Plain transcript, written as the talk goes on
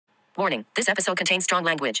Warning, this episode contains strong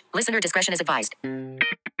language. Listener discretion is advised.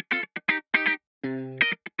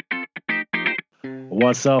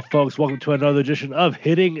 What's up, folks? Welcome to another edition of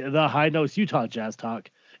Hitting the High Notes Utah Jazz Talk.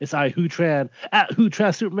 It's I, Hu Tran, at Hu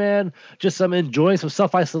Tran Superman. Just enjoying some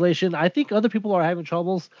self-isolation. I think other people are having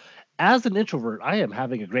troubles. As an introvert, I am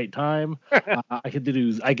having a great time. I get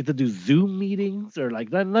to do Zoom meetings, or like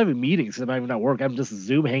not even meetings because I'm not even at work. I'm just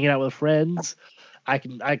Zoom hanging out with friends. I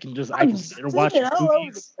can sit and watch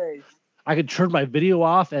movies. I can turn my video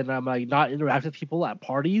off and I'm like not interact with people at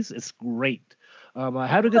parties. It's great. I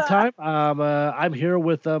had a good time. I'm here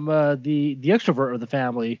with the extrovert of the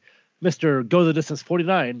family, Mr. Go the Distance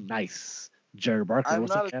 49. Nice, Jared Barker.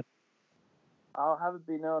 What's up, Ken? I'll have it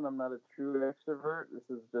be known I'm not a true extrovert. This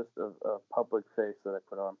is just a public face that I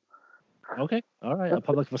put on. Okay, all right, a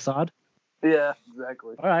public facade. Yeah,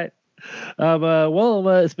 exactly. All right.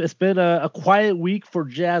 It's been a quiet week for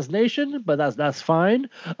Jazz Nation, but that's fine.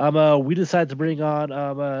 We decided to bring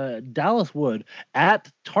on Dallas Wood at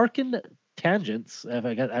Tarkin Tangents.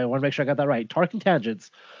 I want to make sure I got that right. Tarkin Tangents.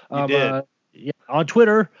 You did. Yeah, on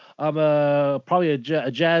Twitter. Probably a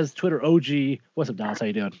Jazz Twitter OG. What's up, Dallas? How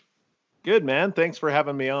you doing? Good, man. Thanks for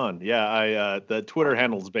having me on. Yeah, the Twitter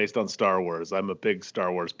handle is based on Star Wars. I'm a big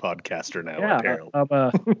Star Wars podcaster now. Apparently.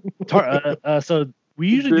 So we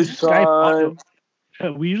usually do Skype audio.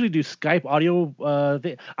 We usually do Skype audio.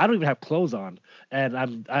 I don't even have clothes on,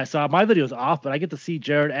 and so my video is off, but I get to see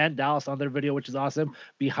Jared and Dallas on their video, which is awesome.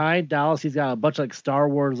 Behind Dallas, he's got a bunch of like Star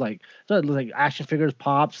Wars, like action figures,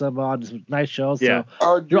 pops, on some nice shows. Yeah.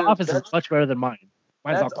 So your office is much better than mine.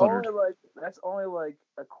 Mine's all cluttered. That's only like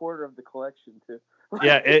a quarter of the collection too.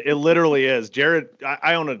 Yeah, it literally is. Jared,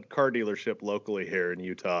 I own a car dealership locally here in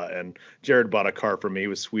Utah, and Jared bought a car from me. He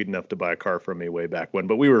was sweet enough to buy a car from me way back when,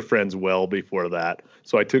 but we were friends well before that,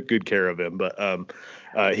 so I took good care of him. But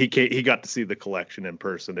he got to see the collection in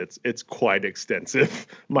person. It's quite extensive.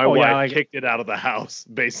 My wife kicked it out of the house,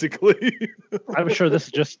 basically. I'm sure this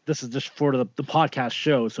is just for the podcast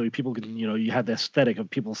show, so people can you have the aesthetic of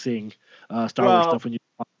people seeing Star Wars stuff when you.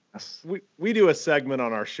 We do a segment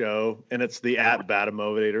on our show, and it's the at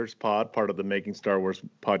Batamovators pod, part of the Making Star Wars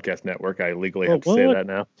podcast network. I legally have to say that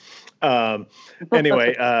now.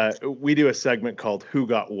 Anyway, we do a segment called Who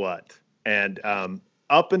Got What? And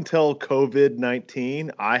up until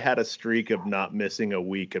COVID-19, I had a streak of not missing a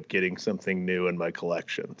week of getting something new in my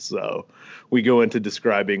collection. So we go into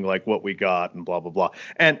describing like what we got and blah, blah, blah.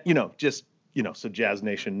 And, so Jazz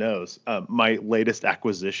Nation knows, my latest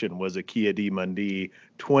acquisition was a Kia D Mundi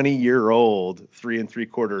 20-year-old 3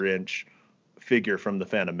 3/4 inch figure from the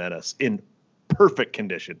Phantom Menace in perfect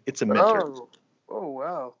condition. It's a minter. Oh,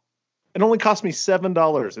 wow. It only cost me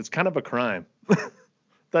 $7. It's kind of a crime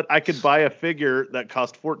that I could buy a figure that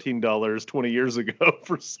cost $14 20 years ago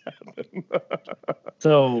for $7.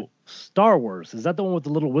 So Star Wars, is that the one with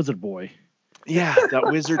the little wizard boy? Yeah,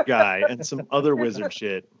 that wizard guy and some other wizard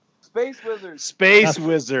shit. Space Wizards.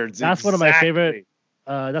 Wizards. That's exactly. one of my favorite.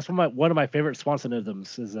 That's one of my favorite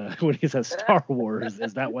Swansonisms is when he says Star Wars.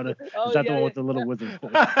 Is that one? The one with the little wizard? Oh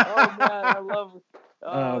man, I love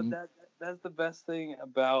it. That's the best thing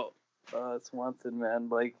about Swanson, man.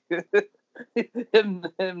 Like him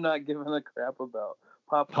not giving a crap about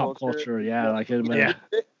pop culture. Yeah, like him. Yeah.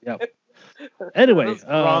 Yep. Anyway,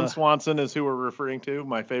 Ron Swanson is who we're referring to.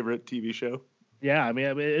 My favorite TV show. Yeah, I mean,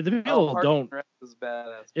 if people don't.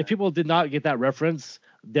 If people did not get that reference,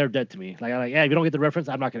 they're dead to me. Like, if you don't get the reference,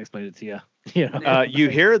 I'm not gonna explain it to you. You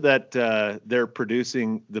hear that they're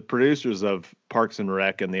the producers of Parks and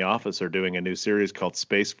Rec and The Office are doing a new series called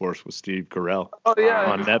Space Force with Steve Carell. Oh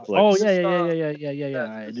yeah, on Netflix. Oh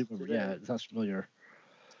yeah. I do remember. Yeah, it sounds familiar.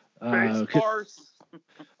 Space Force.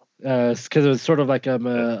 Because it was sort of like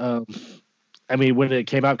I mean, when it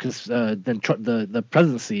came out, because then the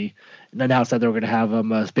presidency announced that they were going to have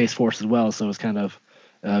a Space Force as well, so it was kind of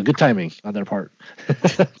good timing on their part.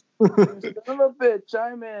 Son of a bitch,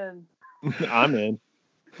 I'm in. I'm in.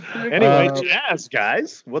 Anyway, Jazz,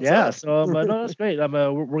 guys. What's up? So no, that's great. We're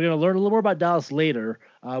going to learn a little more about Dallas later.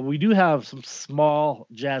 We do have some small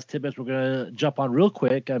Jazz tidbits we're going to jump on real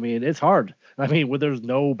quick. I mean, it's hard. I mean, when there's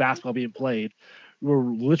no basketball being played, we're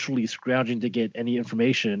literally scrounging to get any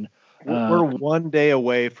information. We're 1 day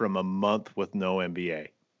away from a month with no NBA.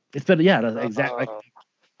 It's been exactly.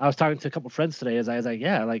 I was talking to a couple of friends today. As I was like,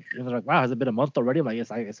 and they're like, wow, has it been a month already? I'm like,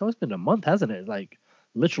 it's always been a month, hasn't it? Like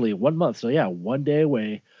literally 1 month. So 1 day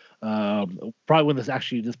away. Probably when this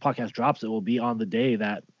podcast drops, it will be on the day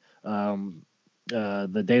that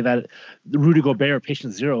Rudy Gobert,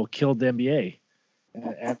 patient zero, killed the NBA and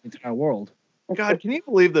the entire world. God, can you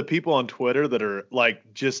believe the people on Twitter that are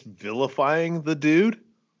like just vilifying the dude?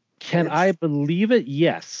 Can I believe it?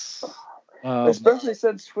 Yes. Especially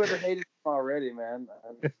since Twitter hated him already, man.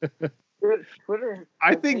 Twitter.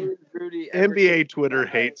 I think Rudy NBA Twitter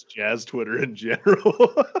hates Jazz Twitter in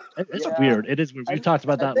general. It's weird. It is weird. We talked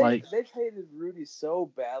about that. They've hated Rudy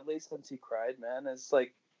so badly since he cried, man. It's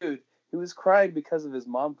like, dude, he was crying because of his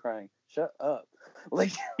mom crying. Shut up.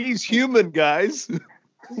 Like, he's human, guys.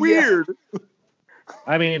 Weird.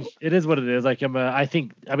 I mean, it is what it is. Like, I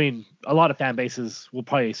think a lot of fan bases will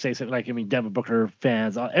probably say something like, Devin Booker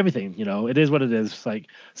fans, everything. It is what it is. Like,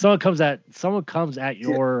 someone comes at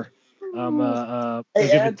your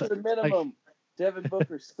hey, add to the minimum. Devin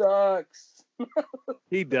Booker sucks.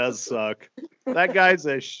 He does suck. That guy's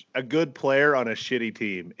a good player on a shitty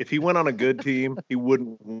team. If he went on a good team, he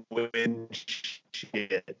wouldn't win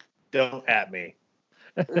shit. Don't at me.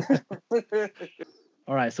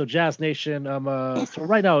 All right, so Jazz Nation. So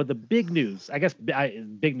right now the big news, I guess,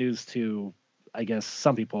 big news to, I guess,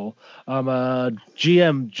 some people.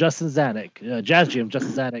 GM Justin Zanuck, Jazz GM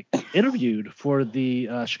Justin Zanuck, interviewed for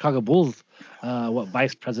the Chicago Bulls,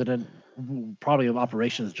 vice president, probably of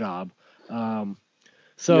operations job. And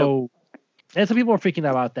some people are freaking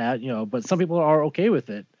out about that, but some people are okay with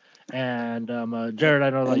it. And Jared, I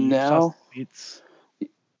know that you saw some tweets.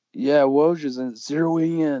 Yeah, Woj is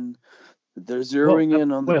zeroing in. They're zeroing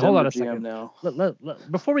in on the Denver GM now.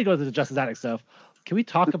 Before we go to the Justin Zanuck stuff, can we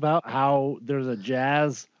talk about how there's a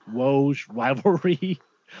Jazz Woj rivalry?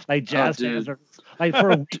 Like, Jazz fans are like,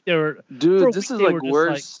 for a week they were. Dude, this is like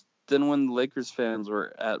worse than when Lakers fans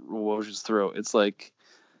were at Woj's throat. It's like,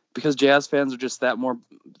 because Jazz fans are just that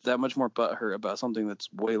much more butthurt about something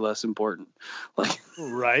that's way less important. Like,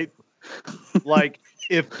 right? Like,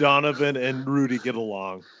 if Donovan and Rudy get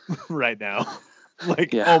along right now.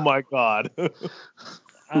 Like, oh my God.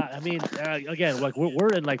 Again, like, we're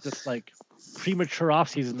in like this like premature off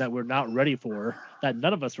season that we're not ready for, that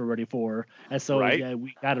none of us were ready for, and so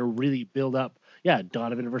we got to really build up. Yeah,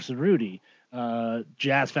 Donovan versus Rudy.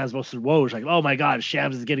 Jazz fans versus Woj. Like, oh my God,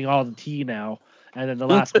 Shams is getting all the tea now. And then the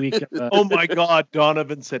last week, oh my God,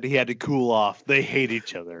 Donovan said he had to cool off. They hate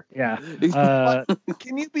each other. Yeah.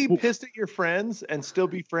 Can you be pissed at your friends and still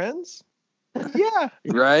be friends? Yeah.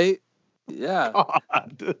 Right. Yeah.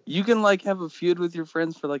 God. You can like have a feud with your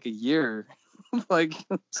friends for like a year, like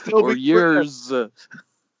still or years. And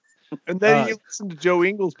then you listen to Joe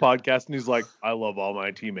Ingles' podcast, and he's like, "I love all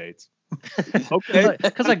my teammates." Okay,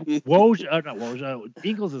 because like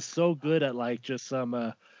Ingles is so good at like just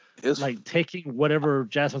like taking whatever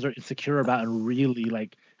Jazz fans are insecure about and really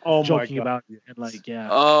like joking about it and like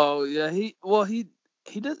Oh yeah,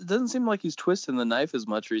 he doesn't seem like he's twisting the knife as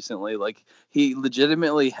much recently. Like, he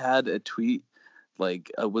legitimately had a tweet,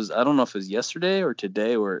 like, I don't know if it was yesterday or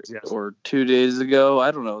today or 2 days ago. I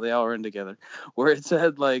don't know. They all ran together, where it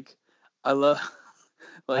said like, I love,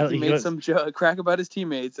 like, he made some crack about his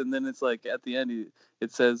teammates, and then it's like at the end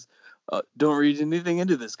it says, don't read anything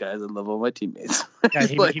into this, guys. I love all my teammates. Yeah,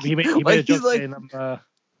 he made a joke saying,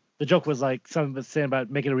 the joke was like something was saying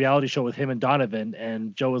about making a reality show with him and Donovan,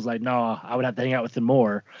 and Joe was like, "No, I would have to hang out with him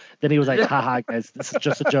more." Then he was like, "Haha, guys, this is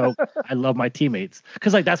just a joke. I love my teammates,"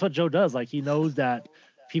 because like that's what Joe does. Like, he knows that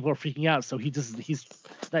people are freaking out, so he's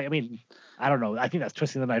like, I don't know. I think that's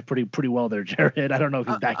twisting the knife pretty well there, Jared. I don't know if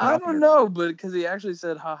he's backing up. I don't know, but because he actually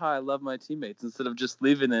said, "Haha, I love my teammates," instead of just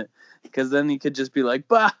leaving it, because then he could just be like,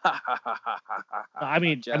 "Bah." I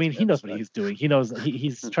mean, he knows what he's doing. He knows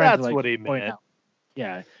he's trying to like what he point out.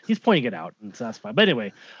 Yeah, he's pointing it out, and so that's fine. But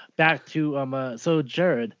anyway, back to so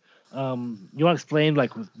Jared, you want to explain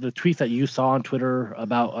like the tweets that you saw on Twitter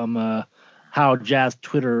about how Jazz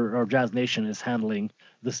Twitter or Jazz Nation is handling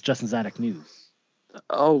this Justin Zanuck news?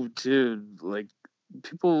 Oh, dude, like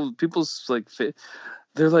people's like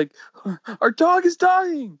they're like, our dog is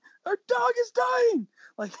dying. Our dog is dying.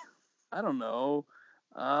 Like, I don't know.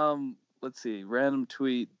 Let's see, random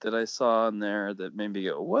tweet that I saw on there that made me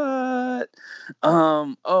go, what?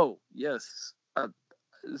 Oh, yes.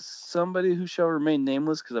 Somebody who shall remain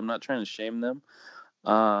nameless, because I'm not trying to shame them.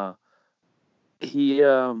 He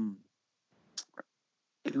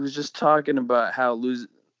was just talking about how losing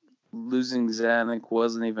Zanuck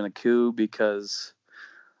wasn't even a coup because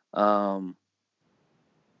of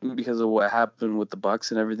what happened with the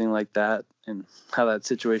Bucks and everything like that, and how that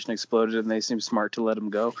situation exploded, and they seemed smart to let him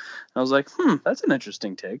go. And I was like, that's an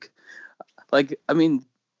interesting take. Like, I mean,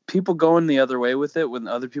 people going the other way with it when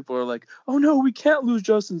other people are like, oh no, we can't lose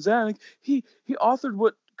Justin Zanuck. He authored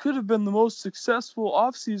what could have been the most successful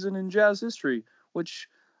offseason in Jazz history, which,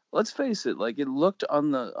 let's face it, like, it looked on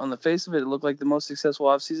the face of it, it looked like the most successful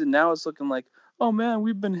offseason. Now it's looking like, oh man,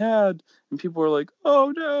 we've been had. And people are like,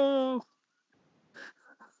 oh no.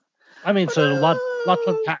 I mean, so there's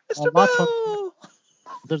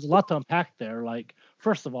a lot to unpack there. Like,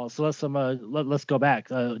 first of all, so let's go back.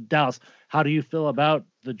 Dallas, how do you feel about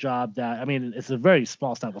the job that? I mean, it's a very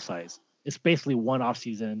small sample size. It's basically one off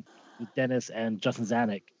season with Dennis and Justin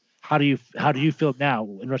Zanuck. How do you feel now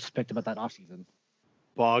in retrospect about that off season?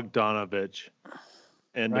 Bogdanovich.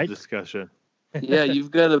 End of discussion. Yeah,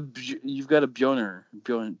 you've got a Bjorner.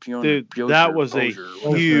 Dude, that was a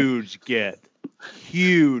huge get.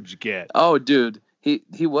 Huge get. Oh, dude.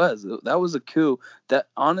 He was. That was a coup. That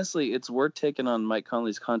honestly, it's worth taking on Mike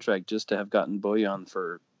Conley's contract just to have gotten Bojan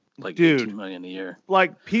for like $18 million a year.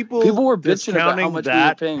 Like people were bitching about how much we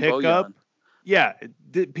were paying Bojan. Yeah,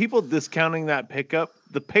 people discounting that pickup.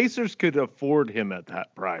 The Pacers could afford him at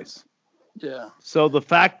that price. Yeah. So the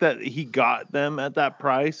fact that he got them at that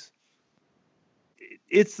price,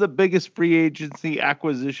 it's the biggest free agency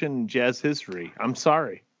acquisition in Jazz history. I'm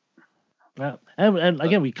sorry. Yeah, and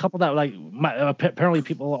again, we couple that like apparently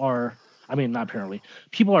people are. I mean, not apparently.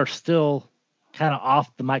 People are still kind of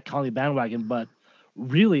off the Mike Conley bandwagon, but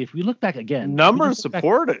really, if we look back again, numbers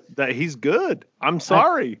support it that he's good. I'm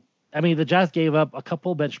sorry. I mean, the Jazz gave up a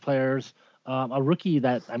couple bench players, a rookie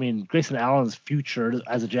that Grayson Allen's future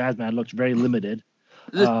as a Jazz man looks very limited.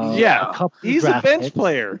 He's a bench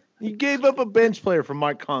player. He gave up a bench player for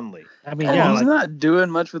Mike Conley. I mean, he's not doing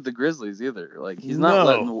much with the Grizzlies either. Like he's not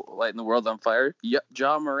lighting the world on fire.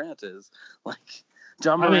 Ja Morant is. Like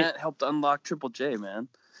Ja Morant helped unlock Triple J, man.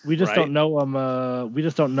 We just don't know him.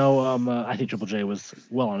 I think Triple J was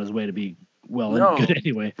well on his way to be and good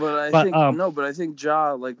anyway. But I think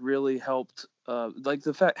Ja like really helped. Like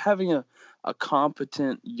the fact having a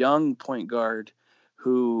competent young point guard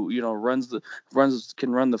who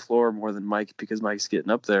can run the floor more than Mike because Mike's getting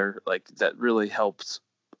up there, like that really helps.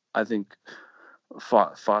 I think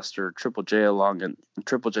foster Triple J along, and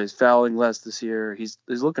Triple J's fouling less this year. He's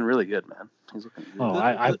looking really good, man. He's looking really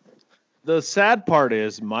good. The sad part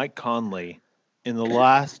is Mike Conley in the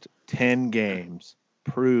last 10 games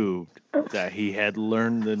proved that he had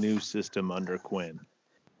learned the new system under Quinn.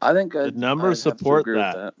 I think the numbers support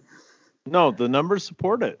that. No, the numbers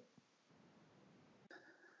support it.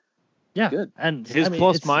 Yeah, good. And his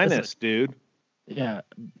plus minus, dude. Yeah.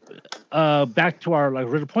 Back to our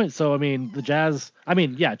original point. So the Jazz.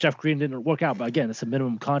 Jeff Green didn't work out, but again, it's a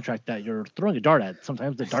minimum contract that you're throwing a dart at.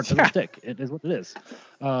 Sometimes the dart doesn't stick. It is what it is.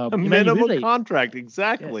 A minimum contract,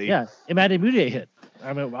 exactly. Yeah. Emmanuel Mudiay hit.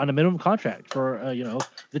 On a minimum contract for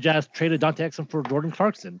the Jazz traded Dante Exum for Jordan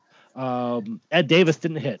Clarkson. Ed Davis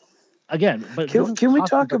didn't hit. Again, but can we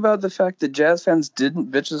talk about the fact that Jazz fans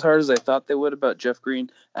didn't bitch as hard as I thought they would about Jeff Green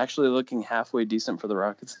actually looking halfway decent for the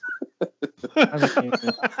Rockets?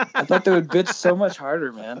 I thought they would bitch so much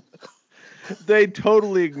harder, man. They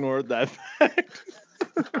totally ignored that fact.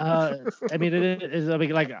 It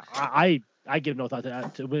is. I give no thought to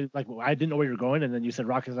that. I didn't know where you're going, and then you said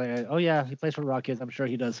Rockets. Oh yeah, he plays for the Rockets. I'm sure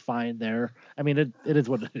he does fine there. It is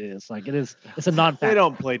what it is. Like it is. It's a non-factor. They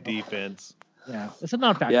don't play defense. Yeah, it's a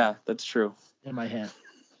non-factor. Yeah, that's true. In my head.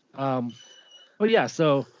 But yeah,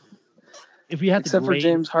 so if we had except for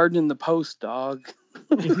James Harden in the post, dog.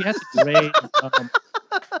 If we had to grade,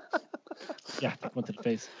 that went to the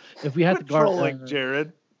face. If we had to guard,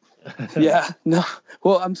 Jared. Yeah, no.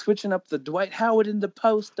 Well, I'm switching up the Dwight Howard in the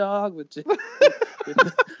post, dog, with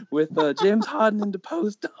James Harden in the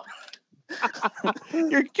post, dog.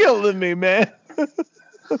 You're killing me, man.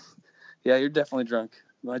 Yeah, you're definitely drunk.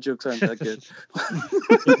 My jokes aren't that good.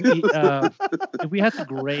 If we had to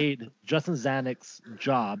grade Justin Zanuck's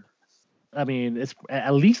job, it's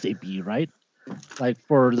at least a B, right? Like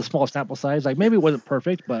for the small sample size, like maybe it wasn't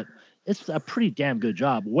perfect, but it's a pretty damn good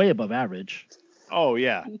job, way above average. Oh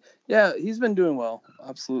yeah. Yeah, he's been doing well.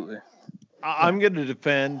 Absolutely. I'm going to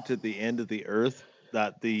defend to the end of the earth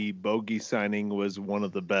that the Bogey signing was one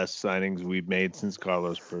of the best signings we've made since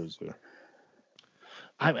Carlos Boozer.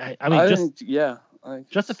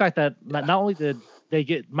 Just the fact that not only did they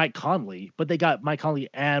get Mike Conley, but they got Mike Conley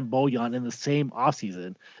and Bojan in the same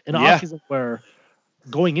offseason. In an offseason where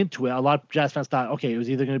going into it, a lot of Jazz fans thought, okay, it was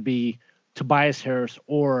either going to be Tobias Harris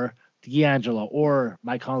or D'Angelo or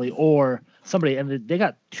Mike Conley or somebody, and they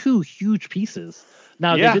got two huge pieces.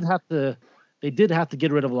 Now they did have to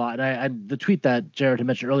get rid of a lot. And the tweet that Jared had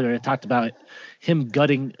mentioned earlier, it talked about him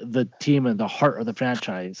gutting the team and the heart of the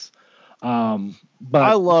franchise. But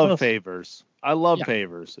I love Favors.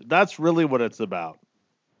 Favors. That's really what it's about.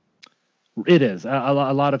 It is. A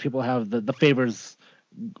lot of people have the Favors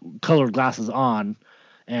colored glasses on,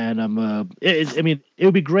 and it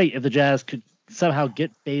would be great if the Jazz could somehow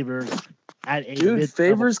get Favors at a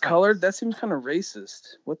Favors colored. That seems kind of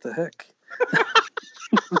racist. What the heck?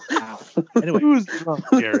 Wow. Anyway, who's drunk,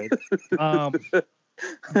 Jared?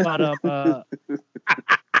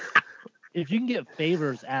 If you can get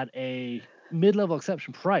favors at a mid-level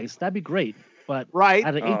exception price, that'd be great. But right,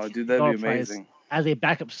 at an dude, that'd be amazing. Price, as a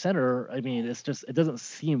backup center, I mean, it doesn't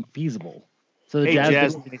seem feasible. So the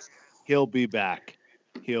Jazz, he'll be back.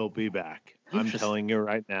 He'll be back. I'm telling you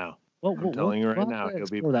right now. He'll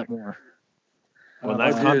be back. That more. When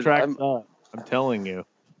that contract's up, I'm telling you,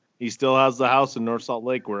 he still has the house in North Salt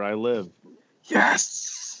Lake where I live.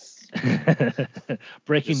 Yes.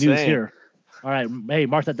 Breaking news here. All right, hey,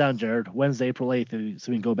 mark that down, Jared. Wednesday, April 8th,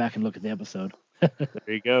 so we can go back and look at the episode. There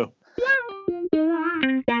you go.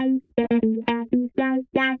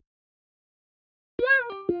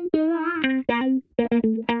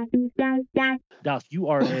 Dallas, you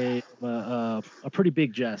are a pretty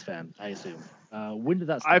big Jazz fan, I assume. When did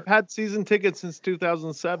that start? I've had season tickets since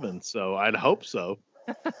 2007, so I'd hope so.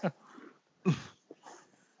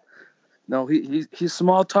 No, he's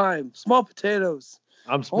small time, small potatoes.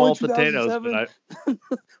 I'm small potatoes, but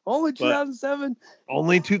only 2007.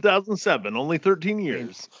 Only 2007. Only 13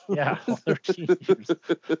 years. Yeah, 13 years.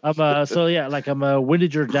 When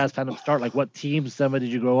did your Jazz fandom start? Like, what teams did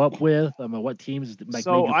you grow up with? What teams?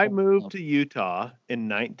 So I moved to Utah in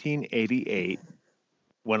 1988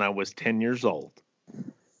 when I was 10 years old.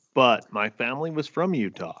 But my family was from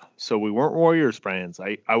Utah, so we weren't Warriors fans.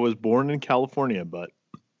 I was born in California, but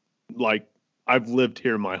I've lived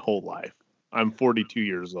here my whole life. I'm 42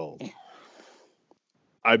 years old.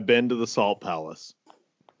 I've been to the Salt Palace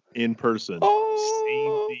in person. Seen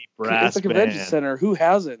the brass band. Convention Center. Who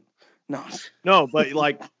hasn't? No, but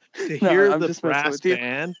to hear the brass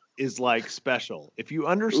band is special. If you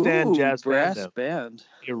understand jazz brass band,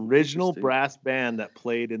 the original brass band that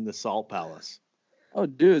played in the Salt Palace. Oh,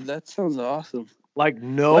 dude, that sounds awesome. Why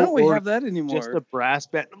don't we have that anymore? Just a brass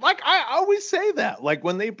band. I always say that.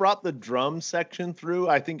 When they brought the drum section through,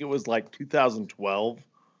 I think it was 2012,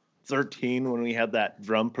 13 when we had that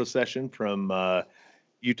drum procession from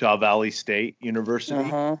Utah Valley State University.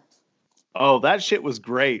 Uh-huh. Oh, that shit was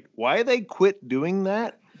great. Why they quit doing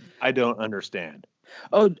that? I don't understand.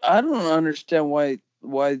 Oh, I don't understand why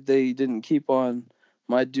they didn't keep on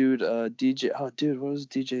my dude DJ. Oh, dude, what's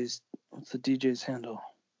the DJ's handle?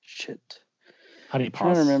 Shit. I'm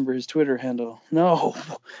trying to remember his Twitter handle. No,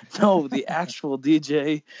 the actual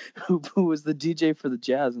DJ who was the DJ for the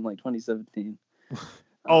Jazz in 2017.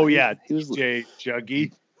 Oh yeah, he was DJ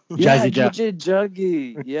Juggy. Yeah, DJ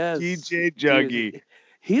Juggy. Yes, DJ Juggy. Dude,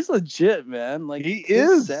 he's legit, man.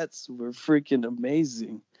 His sets were freaking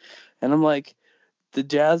amazing, and I'm the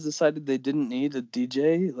Jazz decided they didn't need a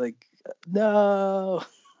DJ. No.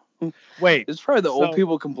 Wait, it's probably the old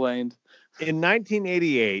people complained. In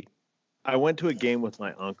 1988. I went to a game with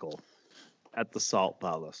my uncle at the Salt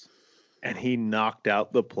Palace, and he knocked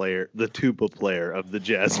out the tuba player of the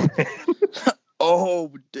jazz band.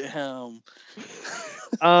 Oh, damn.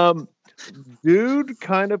 Dude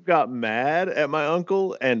kind of got mad at my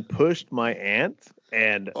uncle and pushed my aunt,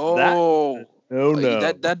 and that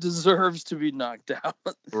deserves to be knocked out.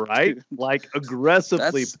 Right? Dude.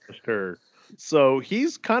 Aggressively pushed her. So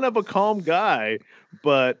he's kind of a calm guy,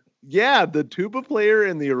 but yeah, the tuba player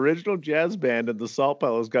in the original jazz band at the Salt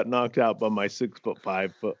Palace got knocked out by my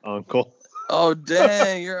 6'5" uncle. Oh,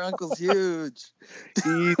 dang, your uncle's huge.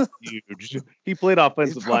 He's huge. He played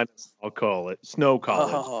offensive line at Snow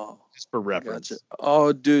College, just for reference. Gotcha.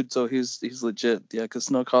 Oh, dude, so he's legit. Yeah, because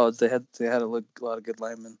Snow College, they had a lot of good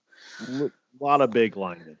linemen. A lot of big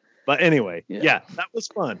linemen. But anyway, yeah that was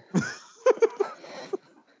fun.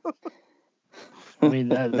 I mean,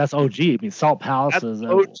 that's OG. I mean, Salt Palace is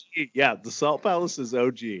OG. Yeah, the Salt Palace is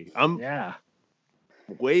OG.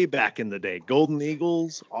 Way back in the day. Golden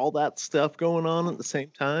Eagles, all that stuff going on at the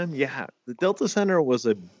same time. Yeah, the Delta Center was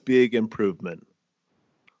a big improvement.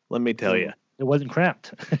 Let me tell you. It wasn't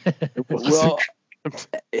cramped.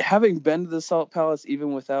 Having been to the Salt Palace,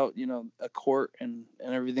 even without, a court and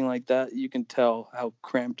everything like that, you can tell how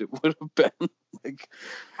cramped it would have been.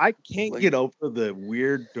 I can't get over the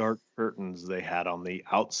weird dark curtains they had on the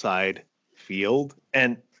outside field.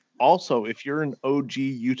 And also, if you're an OG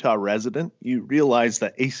Utah resident, you realize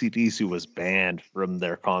that AC/DC was banned from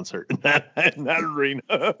their concert in that arena.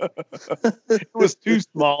 It was too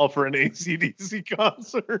small for an AC/DC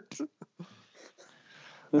concert.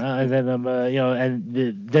 And then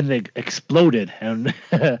then they exploded. And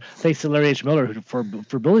thanks to Larry H. Miller for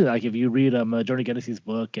building that. If you read Johnny Geddese's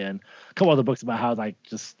book and a couple other books about how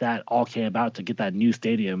just that all came about to get that new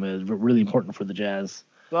stadium is really important for the Jazz.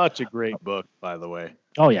 Such a great book, by the way.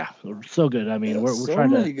 Oh yeah, so good. I mean, we're so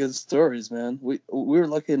trying many good stories, man. We were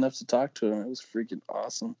lucky enough to talk to him. It was freaking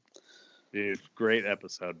awesome. Dude, great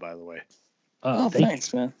episode, by the way.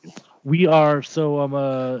 Thanks, man. We are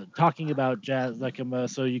talking about jazz.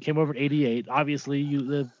 So you came over in '88. Obviously, you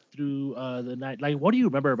lived through the night. Like, what do you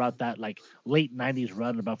remember about that late '90s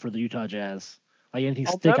run for the Utah Jazz? Like anything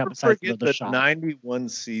stick out besides the shot? '91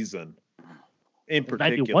 season, in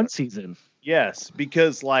particular. '91 season. Yes,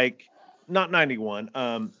 because not '91.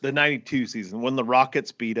 The '92 season when the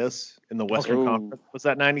Rockets beat us in the Western Conference. Was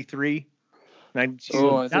that '93? 92.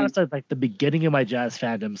 Oh, that was like the beginning of my Jazz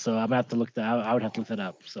fandom, so I'm gonna have to look that. I would have to look that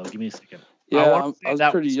up. So give me a second. Yeah, I was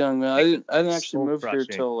pretty young, man. I didn't actually move here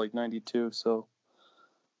till like '92. So.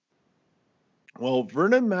 Well,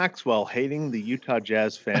 Vernon Maxwell hating the Utah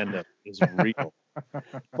Jazz fandom is real.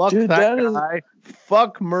 Fuck Dude, that guy.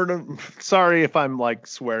 Fuck murder. Sorry if I'm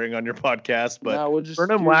swearing on your podcast, but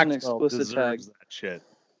Vernon Maxwell deserves that shit.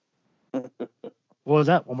 What was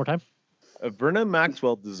that? One more time. Vernon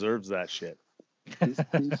Maxwell deserves that shit.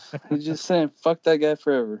 He's just saying, fuck that guy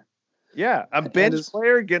forever. Yeah, a bench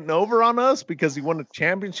player getting over on us because he won a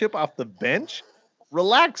championship off the bench.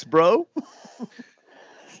 Relax, bro.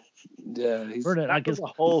 Yeah, Vernon, I guess the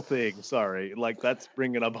whole thing. Sorry, that's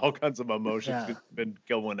bringing up all kinds of emotions. Yeah. Been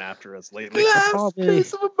going after us lately. Last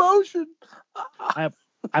piece of emotion.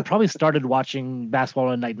 I probably started watching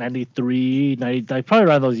basketball in 93, 90, probably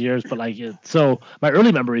around those years. But so my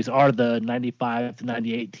early memories are the 95 to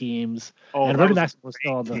 98 teams. Oh, and Vernon Maxwell was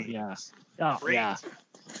still on the yeah.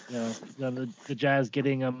 The Jazz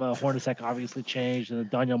getting Hornacek obviously changed, and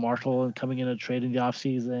Daniel Marshall coming in and trading the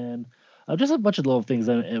offseason. Just a bunch of little things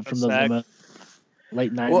from those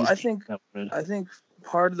late 90s. Well, I think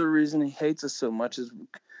part of the reason he hates us so much is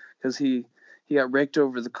because he got raked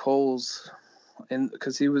over the coals. And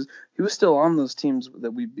because he was still on those teams that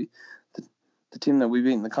we beat, the team that we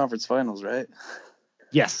beat in the conference finals, right?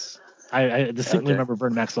 Yes, I distinctly remember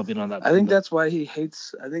Vernon Maxwell being on that. I think that's why he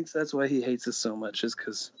hates. I think that's why he hates us so much, is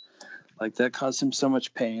because that caused him so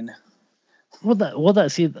much pain. See,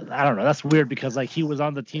 I don't know. That's weird because he was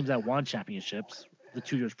on the teams that won championships the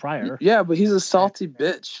 2 years prior. Yeah, but he's a salty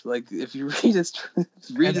bitch. If you read his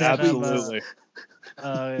absolutely.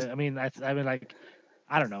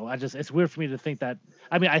 I don't know. It's weird for me to think that.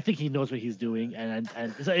 I think he knows what he's doing, and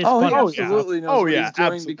it's he funny. absolutely knows what he's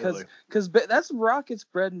doing absolutely. because that's Rockets'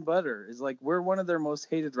 bread and butter. Is we're one of their most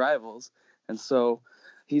hated rivals, and so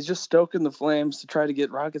he's just stoking the flames to try to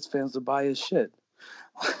get Rockets fans to buy his shit.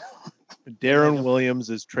 Darren Williams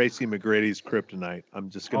is Tracy McGrady's kryptonite. I'm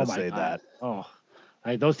just gonna say that. Oh.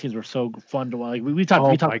 Those teams were so fun to watch. We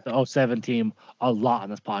talked about the 07 team a lot on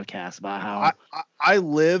this podcast about how I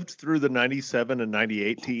lived through the 97 and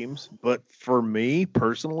 98 teams, but for me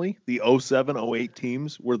personally, the 07, 08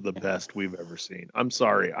 teams were the best we've ever seen. I'm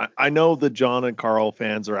sorry. I know the John and Carl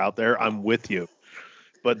fans are out there. I'm with you.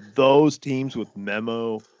 But those teams with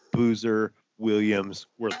Memo, Boozer, Williams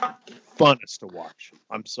were the funnest to watch.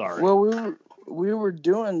 I'm sorry. Well, we were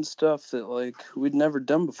doing stuff that we'd never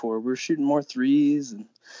done before. We were shooting more threes, and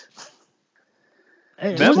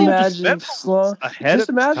just imagine if Sloan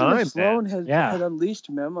had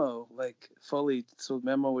unleashed Memo fully, so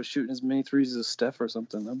Memo was shooting as many threes as Steph or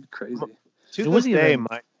something. That'd be crazy. To this day,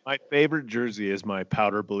 my favorite jersey is my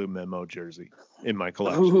powder blue Memo jersey in my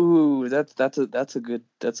collection. Ooh, that's a good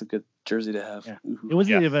jersey to have. Yeah. It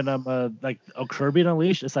wasn't even Kirby and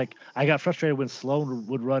Unleashed. It's I got frustrated when Sloan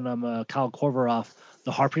would run Kyle Korver off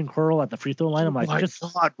the harping curl at the free throw line. I'm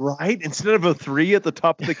God, right? Instead of a 3 at the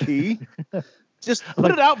top of the key, just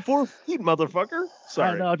put it out 4 feet, motherfucker.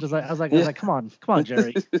 Sorry. I was like, come on,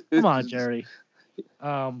 Jerry, come on, Jerry.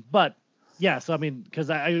 But yeah, so because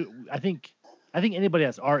I think anybody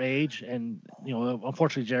that's our age, and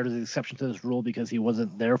unfortunately Jared is the exception to this rule because he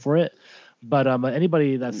wasn't there for it. But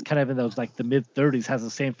anybody that's kind of in those the mid 30s has the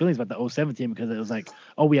same feelings about the 07 team because it was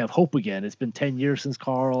we have hope again. It's been 10 years since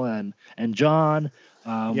Carl and John.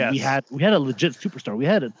 Yes. We had a legit superstar. We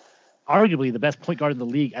had arguably the best point guard in the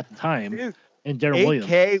league at the time, in Darren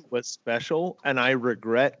Williams. AK was special, and I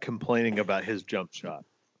regret complaining about his jump shot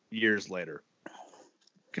years later.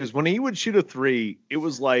 Because when he would shoot a 3, it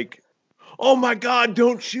was oh my God,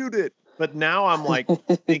 don't shoot it. But now I'm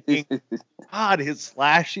thinking, God, his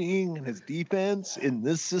slashing and his defense in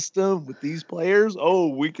this system with these players,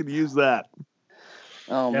 we could use that.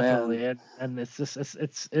 Oh, definitely. Man. And it's just,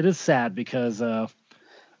 it is sad because, we're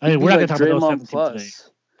not going to talk about 07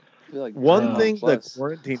 today. One thing that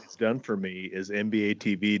quarantine has done for me is NBA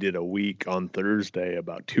TV did a week on Thursday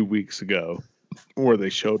about 2 weeks ago where they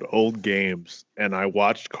showed old games, and I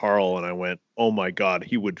watched Carl and I went, oh my God,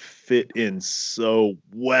 he would fit in so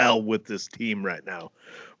well with this team right now.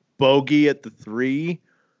 Bogey at the 3,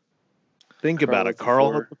 Think about it.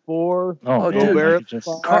 Carl at the 4. Oh, dude. just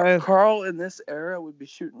Carl in this era would be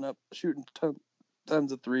shooting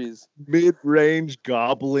tons of threes. Mid-range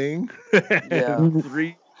gobbling. Yeah.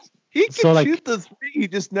 3. He could shoot the 3. He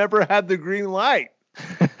just never had the green light.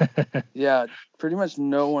 Yeah, pretty much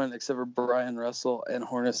no one except for Brian Russell and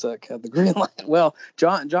Hornacek had the green light. Well,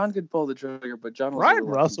 John could pull the trigger, but Brian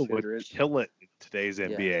Russell would kill it in today's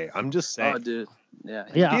NBA. I'm just saying. Oh, dude.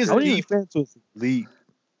 Yeah. His defense was elite.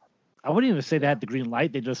 I wouldn't even say they had the green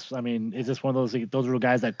light. They just, I mean, it's just one of those were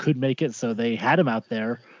guys that could make it, so they had him out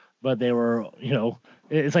there, but they were,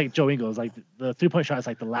 it's like Joe Ingles, like the 3-point shot is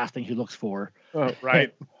like the last thing he looks for. Oh,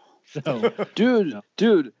 right. So, dude,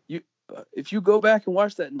 you. If you go back and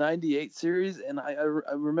watch that 98 series, and I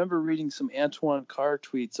remember reading some Antoine Carr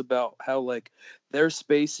tweets about how like their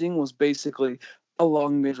spacing was basically a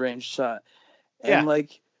long mid-range shot. And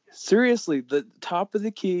like seriously, the top of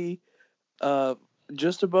the key,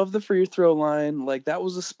 just above the free throw line, like that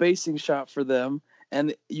was a spacing shot for them.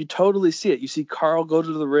 And you totally see it. You see Carl go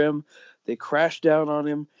to the rim, they crash down on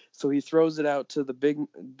him. So he throws it out to the big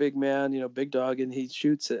man, big dog, and he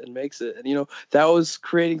shoots it and makes it. And, that was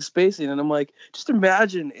creating spacing. And I'm like, just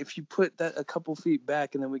imagine if you put that a couple feet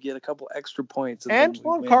back and then we get a couple extra points.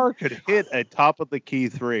 Antoine Carr could hit a top of the key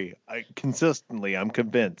 3 consistently. I'm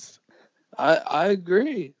convinced. I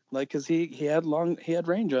agree. Like, because he had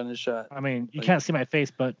range on his shot. I mean, you can't see my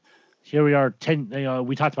face, but here we are.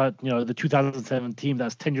 We talked about, the 2007 team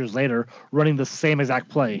that's 10 years later running the same exact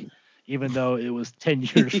play. Even though it was 10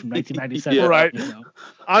 years from 1997. Yeah, right.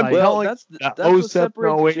 I'm telling that's the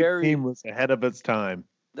 07-08 team was ahead of its time.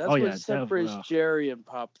 That's what separates Jerry and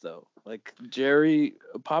Pop, though. Like,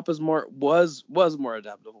 Pop was more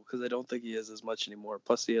adaptable because I don't think he is as much anymore.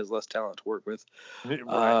 Plus, he has less talent to work with.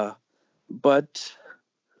 Right.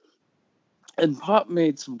 And Pop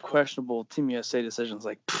made some questionable Team USA decisions.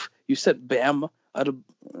 Like, you sent Bam Adebayo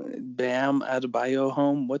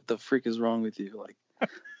home. What the freak is wrong with you?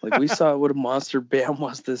 Like we saw what a monster Bam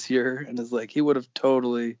was this year, and it's like he would have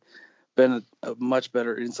totally been a much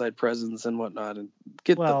better inside presence and whatnot. And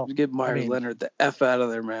get Myers Leonard the F out of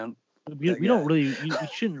there, man. We don't really. You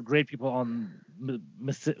shouldn't grade people on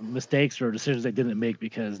mistakes or decisions they didn't make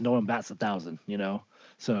because no one bats 1,000.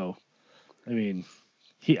 So, I mean,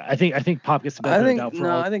 I think Pop gets the better doubt for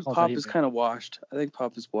all. I think Pop is kind of washed. I think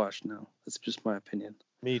Pop is washed now. That's just my opinion.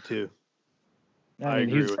 Me too. I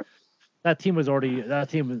agree with. That team was already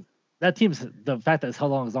the fact that it's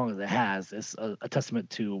held on as long as it has is a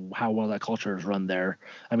testament to how well that culture is run there.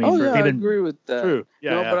 I mean, I agree with that. True.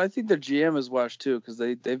 Yeah, but I think their GM is washed too because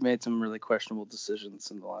they've made some really questionable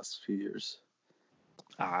decisions in the last few years.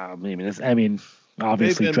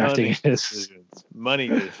 Obviously drafting is money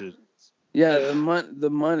decisions. Yeah, the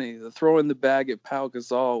money, the throw in the bag at Pau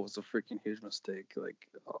Gasol was a freaking huge mistake. Like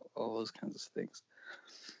all those kinds of things.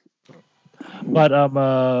 But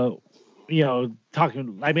I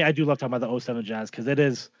do love talking about the 07 Jazz because it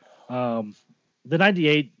is the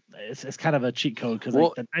 98 it's kind of a cheat code because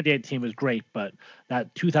the 98 team was great, but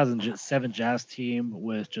that 2007 Jazz team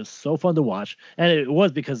was just so fun to watch. And it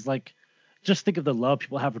was because just think of the love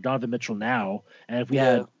people have for Donovan Mitchell now. And if we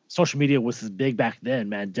had social media was as big back then,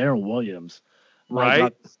 man, Darren Williams.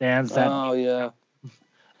 Right. Stands that. Oh yeah.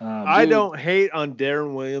 I don't hate on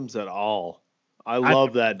Darren Williams at all. I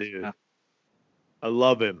love that dude. I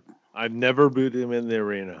love him. I've never booed him in the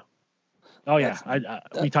arena. Oh yeah,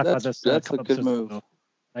 we talked about this. That's a good move.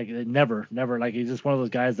 Ago. Never. He's just one of those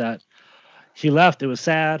guys that he left. It was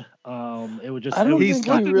sad. It was just. He's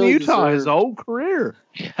lived in Utah his whole career.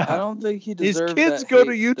 Yeah. I don't think he deserved. His kids go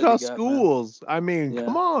to Utah schools. I mean,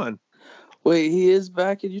 come on. Wait, he is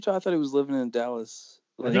back in Utah. I thought he was living in Dallas.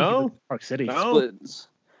 No, Park City. No.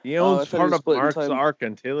 He owns part of Mark's Ark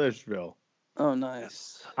in Taylorsville. Oh,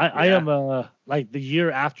 nice. I am the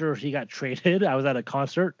year after he got traded, I was at a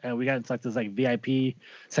concert and we got into this VIP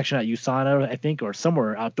section at USANA, I think, or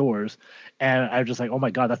somewhere outdoors, and I was just like, oh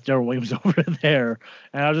my god, that's Darren Williams over there,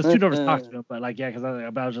 and I was just too nervous to talk to him, but because I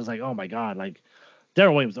was just like, oh my god,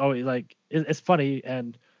 Darren Williams, it's funny.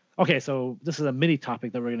 And okay, so this is a mini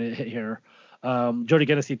topic that we're gonna hit here. Jody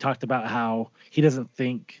Genessy talked about how he doesn't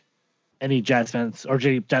think any Jazz fans or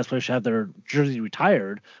Jazz players should have their jersey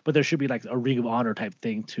retired, but there should be a Ring of Honor type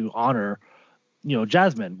thing to honor,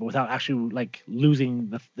 Jazzmen, but without actually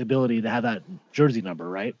losing the ability to have that jersey number,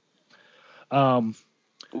 right?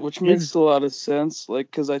 Which makes a lot of sense,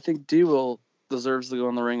 because I think D-Will deserves to go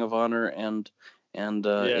in the Ring of Honor and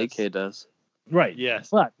yes. AK does. Right.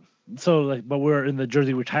 Yes. But we're in the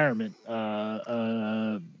jersey retirement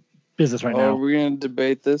business right now. Oh, we're gonna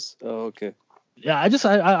debate this. Oh, okay. Yeah, I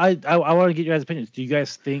want to get you guys' opinions. Do you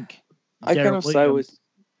guys think? I kind of side with.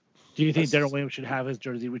 Do Do you think Darren Williams should have his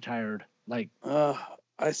jersey retired? Like,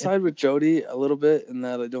 I side with Jody a little bit in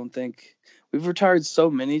that I don't think we've retired so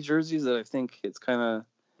many jerseys that I think it's kind of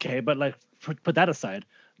okay. But like, put that aside.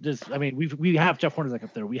 We have Jeff Hornacek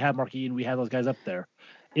up there. We have Mark Eaton. We have those guys up there.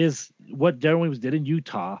 Is what Darren Williams did in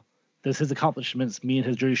Utah? Does his accomplishments mean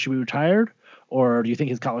his jersey should be retired, or do you think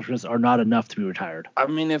his accomplishments are not enough to be retired? I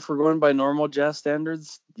mean, if we're going by normal Jazz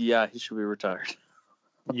standards, yeah, he should be retired.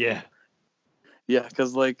 Yeah. Yeah,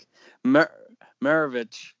 because like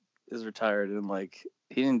Maravich is retired, and like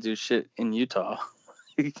he didn't do shit in Utah.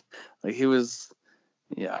 Like he was,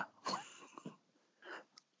 yeah.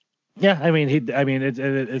 Yeah,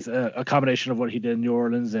 it's a combination of what he did in New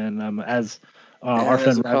Orleans and as our friend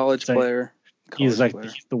as a college player. He's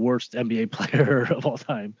the worst NBA player of all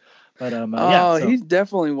time. But he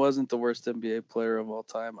definitely wasn't the worst NBA player of all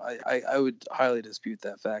time. I would highly dispute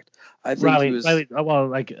that fact. I think Riley, well,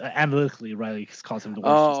 like analytically, Riley calls him the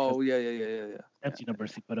worst. Oh yeah. Empty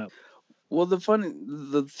numbers he put up. Well,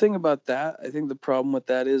 the thing about that, I think the problem with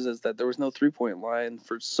that is that there was no 3-point line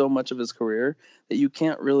for so much of his career that you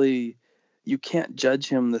can't judge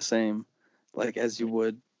him the same like as you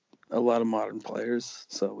would a lot of modern players.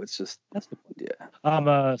 So it's just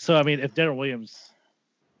yeah. So I mean, if Darren Williams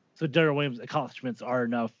accomplishments are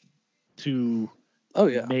enough to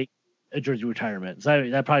make a jersey retirement, so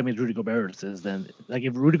that probably means Rudy Gobert is then. Like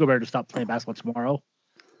if Rudy Gobert stopped playing basketball tomorrow,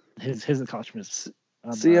 his accomplishments.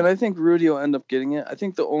 And I think Rudy will end up getting it. I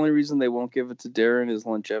think the only reason they won't give it to Darren is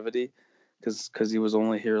longevity, because he was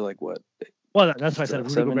only here like what? Well, that's why I said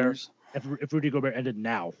Rudy Gobert. If Rudy Gobert ended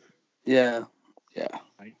now. Yeah.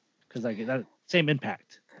 Right. Because like that same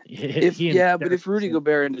impact. But if Rudy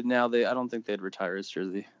Gobert ended now, I don't think they'd retire his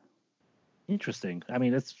jersey. Interesting. I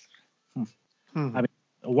mean, it's. I mean,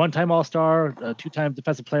 a one-time All-Star, a two-time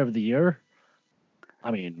Defensive Player of the Year.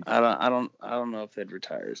 I mean, I don't know if they'd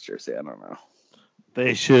retire his jersey. I don't know.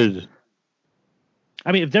 They should.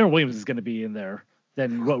 I mean, if Darren Williams is going to be in there,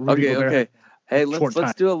 then what? Rudy Gobert okay. Hey,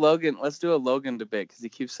 let's do a Logan. Let's do a Logan debate because he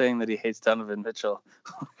keeps saying that he hates Donovan Mitchell.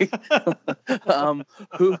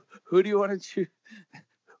 Who do you want to choose?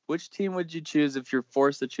 Which team would you choose if you're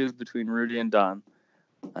forced to choose between Rudy and Don?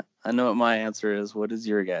 I know what my answer is. What is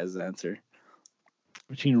your guys' answer?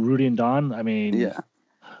 Between Rudy and Don, I mean, yeah.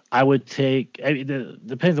 I would take. I mean, it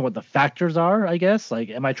depends on what the factors are, I guess. Like,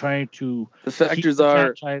 am I trying to? The factors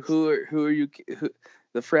are who are you?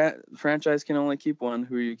 The franchise can only keep one.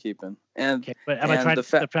 Who are you keeping? But am I trying to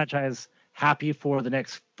keep the franchise happy for the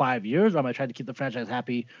next 5 years, or am I trying to keep the franchise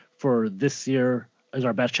happy for this year as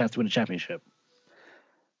our best chance to win a championship?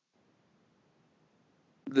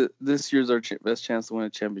 This year's our best chance to win a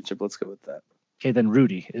championship. Let's go with that. Okay, then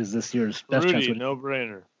Rudy is this year's best chance to win. No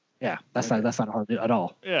brainer. Yeah, that's not hard at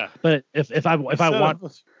all. Yeah. But if I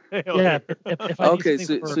want, yeah. If I okay,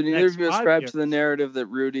 so neither of you ascribe to the narrative that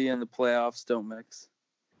Rudy and the playoffs don't mix.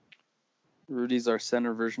 Rudy's our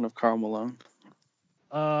center version of Karl Malone.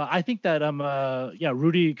 I think that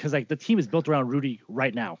Rudy, because like the team is built around Rudy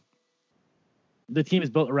right now. The team is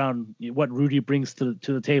built around what Rudy brings to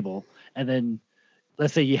the table, and then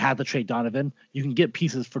let's say you have to trade Donovan, you can get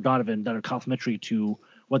pieces for Donovan that are complementary to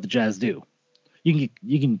what the Jazz do. You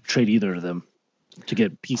can trade either of them to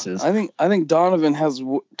get pieces. I think Donovan has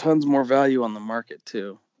tons more value on the market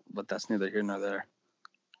too, but that's neither here nor there.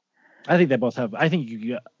 I think they both have. I think you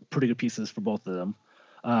get pretty good pieces for both of them.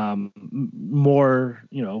 More,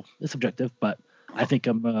 it's subjective, but I think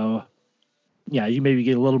you maybe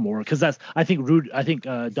get a little more because I think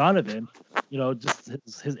Donovan, just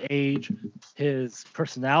his age, his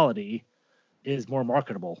personality is more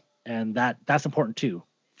marketable, and that's important too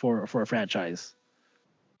for a franchise.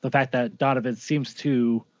 The fact that Donovan seems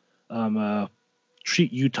to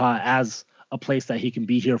treat Utah as a place that he can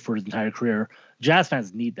be here for his entire career. Jazz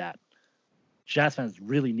fans need that. Jazz fans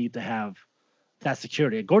really need to have that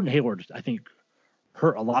security. And Gordon Hayward, I think,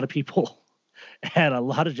 hurt a lot of people, and a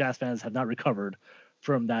lot of Jazz fans have not recovered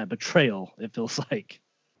from that betrayal. It feels like.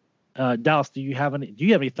 Dallas, do you have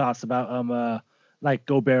any thoughts about like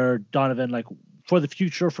Gobert, Donovan, like for the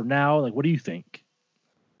future, for now? Like, what do you think?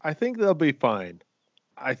 I think they'll be fine.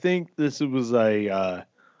 I think this was I'm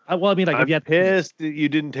pissed that you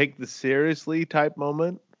didn't take this seriously type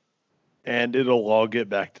moment, and it'll all get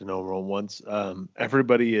back to normal once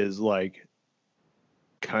everybody is like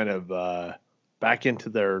kind of back into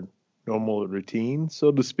their normal routine,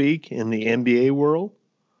 so to speak, in the NBA world.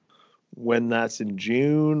 When that's in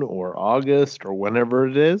June or August or whenever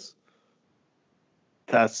it is,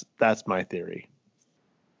 that's my theory.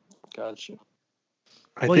 Gotcha.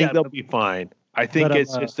 I think they'll be fine. I think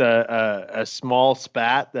it's just a small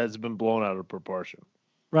spat that's been blown out of proportion.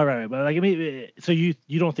 Right. But like, I mean, so you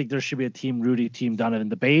don't think there should be a Team Rudy, Team Donovan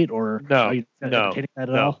debate, or No, are you entertaining that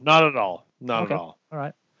at all? Not at all. Not Okay. at all. All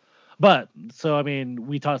right. But so I mean,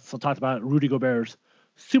 we talked about Rudy Gobert's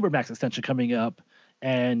Supermax extension coming up,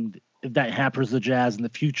 and if that hampers the Jazz in the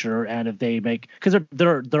future, and if they make, because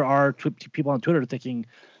there are people on Twitter thinking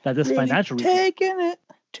that this Really financial taking it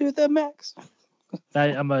to the max.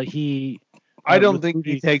 That I don't think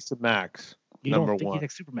he takes the max. You number don't think one. he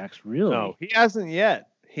takes Supermax, really? No, he hasn't yet.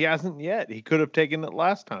 He could have taken it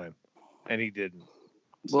last time, and he didn't.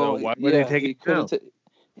 Well, so why would he take it now?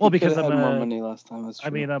 Because had more money last time. That's true.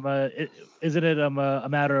 I mean, isn't it a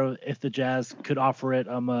matter of if the Jazz could offer it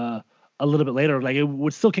a little bit later, like it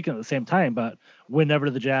would still kick in at the same time, but whenever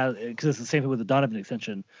the Jazz, because it's the same thing with the Donovan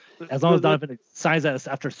extension, as long as Donovan signs that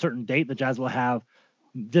after a certain date, the Jazz will have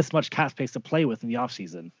this much cap space to play with in the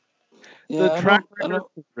offseason. The track record of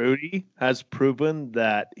Rudy has proven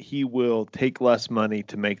that he will take less money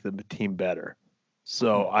to make the team better.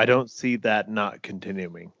 So I don't see that not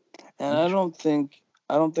continuing. And I don't think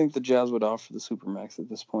the Jazz would offer the Supermax at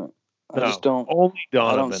this point. I just don't. Only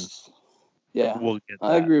Donovan. Yeah, will get that.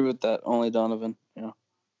 I agree with that. Only Donovan. Yeah.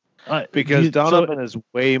 Because Donovan is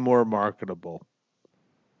way more marketable.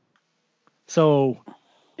 So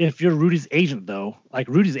if you're Rudy's agent, though, like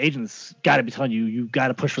Rudy's agent's got to be telling you got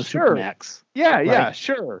to push for Supermax. Yeah, right?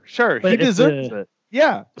 Sure. He deserves it.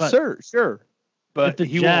 Yeah, sure. But if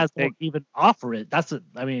the Jazz don't even offer it,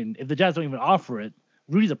 if the Jazz don't even offer it,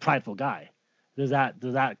 Rudy's a prideful guy. Does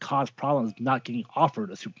that cause problems not getting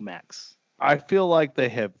offered a Supermax? I feel like they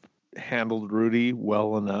have handled Rudy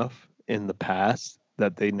well enough in the past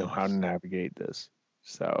that they know how to navigate this.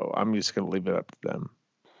 So I'm just going to leave it up to them.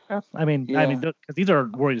 I mean, because these are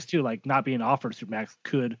worries too. Like not being offered Supermax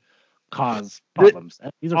could cause problems.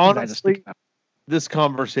 These are honestly, this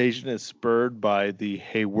conversation is spurred by the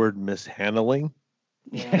Hayward mishandling,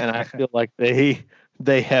 and I feel like they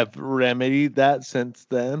have remedied that since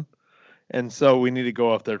then. And so we need to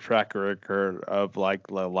go off their track record of like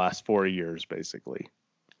the last 4 years, basically.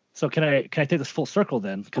 So can I take this full circle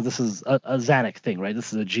then? Because this is a Zanuck thing, right?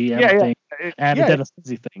 This is a GM thing and a Dennis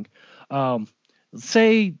Lindsey thing.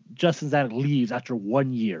 Say Justin Zanuck leaves after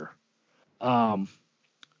 1 year. Do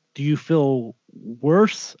you feel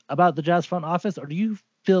worse about the Jazz front office, or do you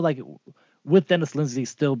feel like with Dennis Lindsey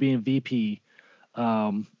still being VP,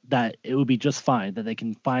 that it would be just fine, that they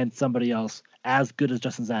can find somebody else as good as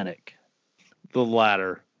Justin Zanuck? The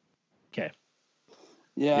latter. Okay.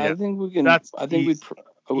 Yeah, I think we can. I think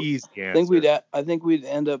we'd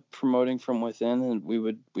end up promoting from within, and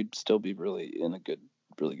we'd still be really in a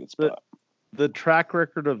really good spot. The track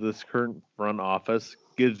record of this current front office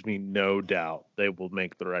gives me no doubt they will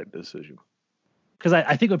make the right decision. Because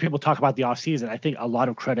I think when people talk about the offseason, I think a lot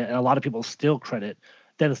of credit, and a lot of people still credit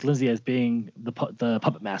Dennis Lindsey as being the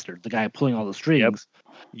puppet master, the guy pulling all the strings.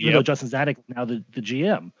 Even though Justin Zanuck is now the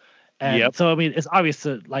GM. And so, I mean, it's obvious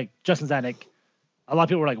that, like, Justin Zanuck, a lot of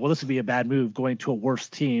people were like, well, this would be a bad move going to a worse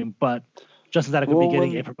team, but Justin Zanuck would be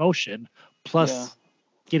getting a promotion plus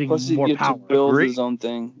getting more power. To build his own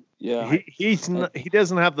thing. Yeah. He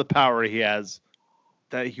doesn't have the power he has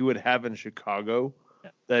that he would have in Chicago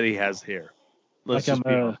that he has here. Let's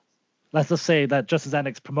just say that Justin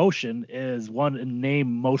Zanuck's promotion is one in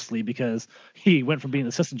name mostly because he went from being an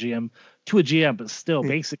assistant GM to a GM, but still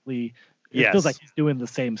basically it feels like he's doing the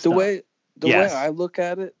same stuff. The way I look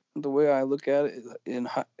at it in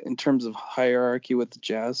terms of hierarchy with the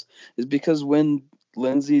Jazz is because when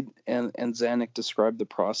Lindsey and Zanuck describe the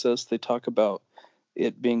process, they talk about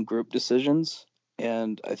it being group decisions,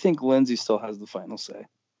 and I think Lindsey still has the final say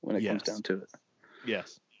when it comes down to it.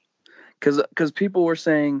 Yes. Because people were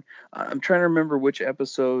saying, I'm trying to remember which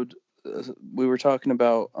episode we were talking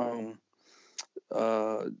about,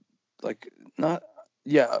 the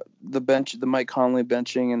Mike Conley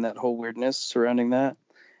benching and that whole weirdness surrounding that,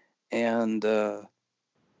 and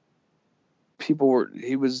he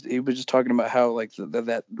was just talking about how like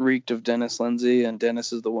that reeked of Dennis Lindsey, and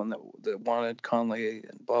Dennis is the one that wanted Conley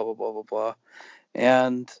and blah blah blah blah blah,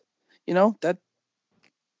 and that.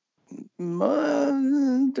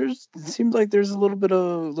 It seems like there's a little bit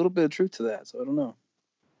of truth to that, so I don't know.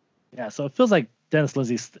 Yeah, so it feels like Dennis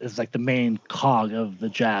Lindsey is like the main cog of the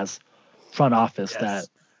Jazz front office that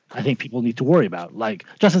I think people need to worry about. Like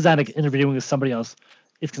Justin Zanuck interviewing with somebody else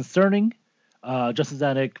is concerning. Justin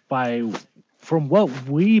Zanuck, from what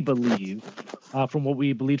we believed from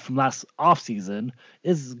last offseason,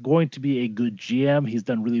 is going to be a good GM. He's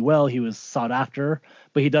done really well. He was sought after,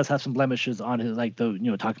 but he does have some blemishes on his, like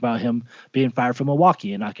talk about him being fired from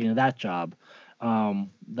Milwaukee and not getting that job.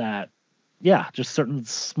 Just certain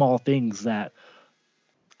small things that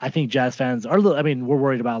I think Jazz fans are. I mean, we're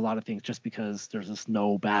worried about a lot of things just because there's just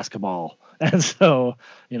no basketball, and so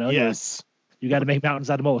Yes, you got to make mountains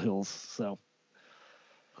out of molehills. So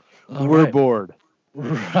we're bored.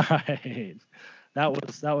 Right.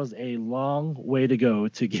 That was a long way to go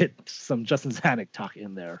to get some Justin Zanuck talk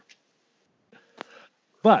in there.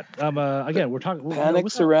 But again, we're talking panic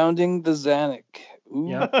surrounding the Zanuck. Ooh.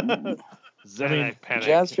 Yeah. Zanuck panic.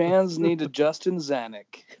 Jazz fans need a Justin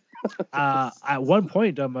Zanuck. At one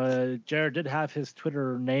point, Jared did have his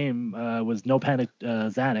Twitter name was No Panic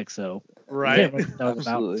Zanuck, so right. I didn't remember what that was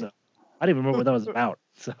about. So I didn't even remember what that was about.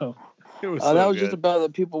 So it was that was just about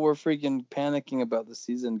that people were freaking panicking about the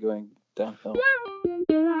season going downhill.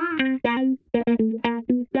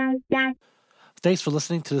 Thanks for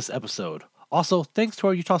listening to this episode. Also, thanks to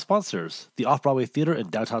our Utah sponsors, the Off-Broadway Theater in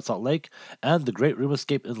downtown Salt Lake and the Great Room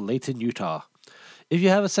Escape in Layton, Utah. If you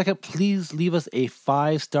have a second, please leave us a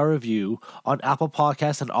 5-star review on Apple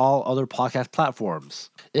Podcasts and all other podcast platforms.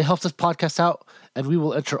 It helps us podcast out, and we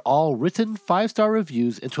will enter all written 5-star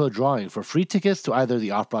reviews into a drawing for free tickets to either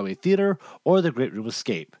the Off-Broadway Theater or the Great Room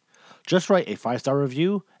Escape. Just write a 5-star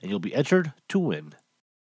review, and you'll be entered to win.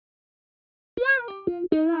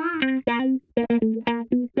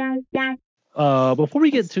 Before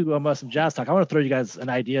we get to some Jazz talk, I want to throw you guys an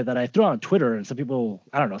idea that I threw on Twitter, and some people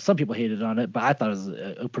hated on it, but I thought it was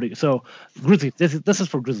a pretty. So Grizzly, this is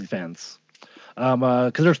for Grizzly fans,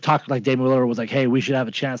 because there's talk like Damian Lillard was like, hey, we should have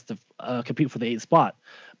a chance to compete for the 8th spot,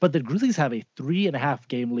 but the Grizzlies have a 3.5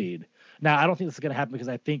 game lead. Now I don't think this is going to happen because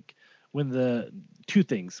I think when the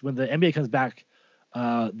NBA comes back,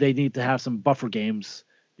 they need to have some buffer games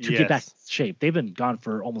to get back in shape. They're going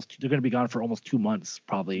to be gone for almost 2 months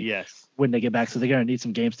probably. Yes. When they get back, so they're going to need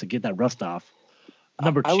some games to get that rust off.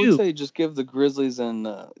 Number 2, I would say just give the Grizzlies and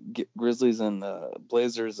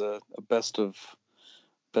Blazers a best of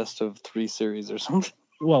 3 series or something.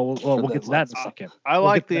 Well, we'll get to that in a second. I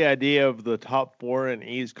like the idea of the top 4 in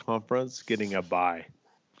East Conference getting a bye.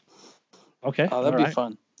 Okay. Oh, that'd be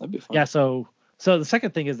fun. Yeah. So the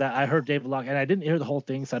second thing is that I heard David Locke, and I didn't hear the whole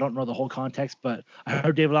thing, so I don't know the whole context, but I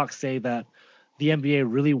heard David Locke say that the NBA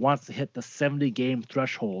really wants to hit the 70-game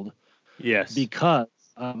threshold. Yes. Because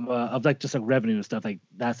of like just like revenue and stuff. Like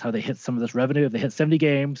that's how they hit some of this revenue. If they hit 70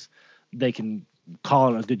 games, they can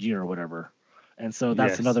call it a good year or whatever. And so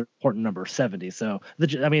that's another important number, 70. So the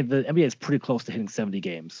NBA is pretty close to hitting 70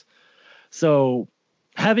 games. So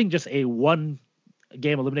having just a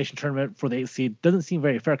 1-game elimination tournament for the 8th seed doesn't seem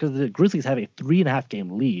very fair because the Grizzlies have a 3.5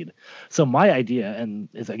 game lead. So my idea, and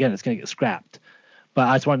it's going to get scrapped, but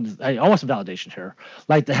I want some validation here.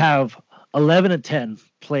 Like to have 11 and 10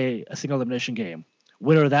 play a single elimination game.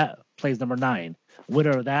 Winner of that plays number 9.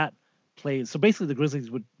 Winner of that plays. So basically, the Grizzlies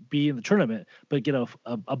would be in the tournament, but get a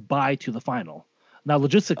bye to the final. Now,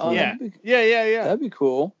 logistically, that'd be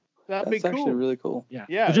cool. That's actually really cool. Yeah.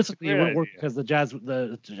 Logistically, it wouldn't work because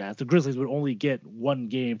the Grizzlies would only get 1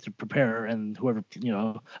 game to prepare, and whoever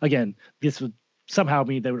again, this would somehow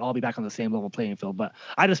mean they would all be back on the same level playing field. But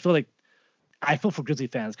I just feel like. I feel for Grizzly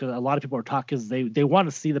fans because a lot of people are talking because they want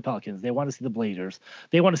to see the Pelicans, they want to see the Blazers,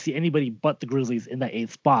 they want to see anybody but the Grizzlies in that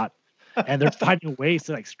 8th spot, and they're finding ways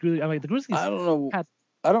to like screw. I mean, the Grizzlies. I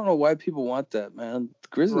don't know why people want that, man. The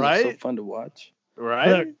Grizzlies are so fun to watch.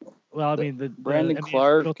 Right. Well, I mean, the Brandon the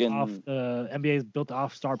Clark and the NBA is built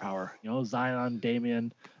off star power. Zion,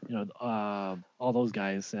 Damian, all those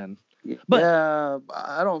guys, but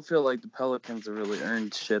I don't feel like the Pelicans have really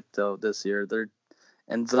earned shit though this year.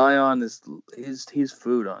 And Zion he's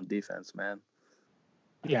food on defense, man.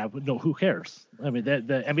 Yeah, but no, who cares? I mean,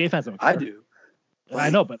 the NBA fans don't care. I do. I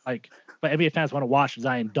know, but NBA fans want to watch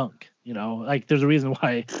Zion dunk. Like there's a reason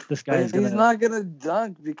why this guy is. He's not gonna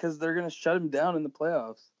dunk because they're gonna shut him down in the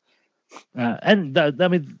playoffs. And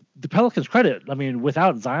the Pelicans credit. I mean,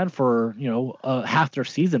 without Zion for half their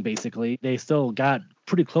season, basically, they still got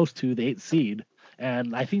pretty close to the 8th seed,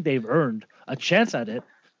 and I think they've earned a chance at it.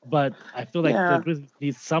 But I feel like the Grizzlies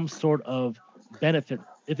need some sort of benefit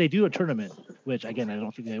if they do a tournament, which again I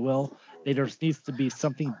don't think they will. There needs to be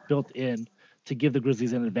something built in to give the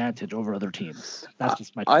Grizzlies an advantage over other teams. That's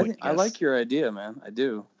just my point. I like your idea, man. I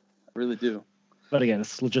do, I really do. But again,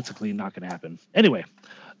 it's logistically not going to happen. Anyway,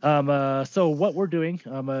 so what we're doing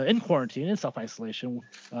in quarantine, in self-isolation,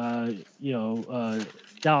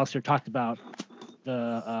 Dallas here talked about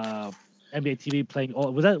the NBA TV playing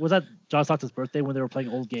old. Was that John Stockton's birthday when they were playing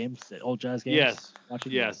old games, old Jazz games? Yes.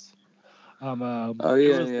 Yes. It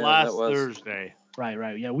was last Thursday.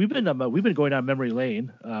 Right. Yeah, we've been going down memory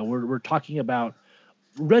lane. We're talking about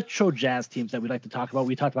retro Jazz teams that we'd like to talk about.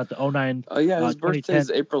 We talked about the 09. Oh yeah, his birthday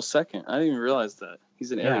is April 2nd. I didn't even realize that.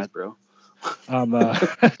 He's an Aries, bro.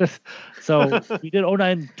 So we did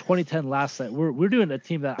 09, 2010 last set. We're doing a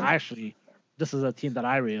team that this is a team that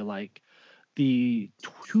I really like. The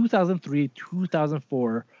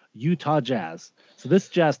 2003-2004 Utah Jazz. So this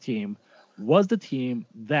Jazz team was the team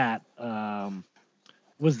that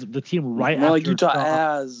was the team right after Utah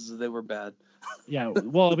as they were bad. Yeah,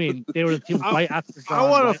 well, I mean, they were the team right after John. I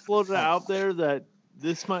want to float it out there that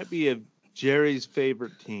this might be Jerry's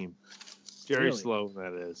favorite team. Jerry Sloan,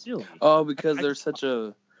 that is. Really? Oh, because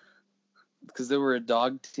because they were a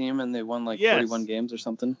dog team and they won 41 games or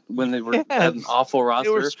something when they had an awful roster.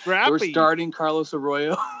 They were scrappy. They were starting Carlos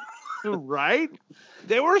Arroyo. Right?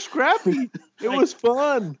 They were scrappy. It was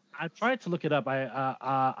fun. I tried to look it up.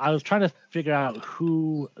 I was trying to figure out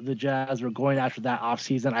who the Jazz were going after that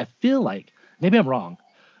offseason. I feel like, maybe I'm wrong,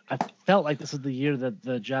 I felt like this is the year that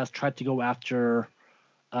the Jazz tried to go after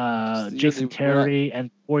Jason Terry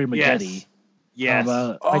and Corey Maggette. Yes. They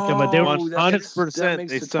were 100%.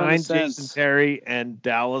 They signed Jason Terry and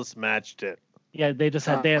Dallas matched it. Yeah, they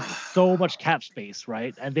had so much cap space,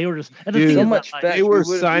 right? And they were just so much. They were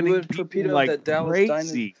signing people like that Dallas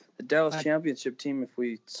crazy. The Dallas championship team if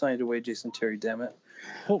we signed away Jason Terry. Damn it.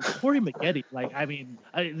 Corey Maggette,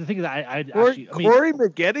 the thing is, Corey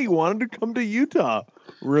Maggette wanted to come to Utah.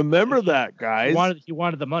 Remember that, guys? He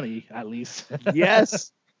wanted the money at least.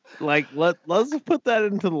 Yes. Let's put that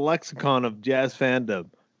into the lexicon of Jazz fandom.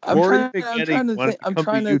 Corey Maggette wanted to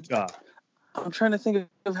come to Utah. I'm trying to think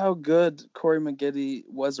of how good Corey Maggette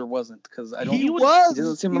was or wasn't, because I don't. He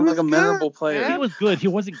doesn't seem like a memorable player. He was good. He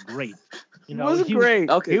wasn't great. He wasn't great.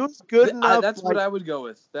 Okay, he was good enough. That's what I would go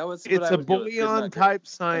with. It's a bullion type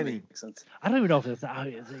signing. I don't even know if it's.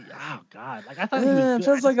 Oh God! I thought he was. It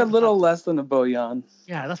feels like a little less than a bullion.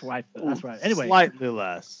 Yeah, that's right. That's right. Anyway, slightly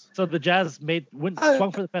swung So the Jazz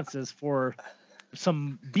swung for the fences for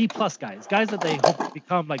some B+ guys that they hope to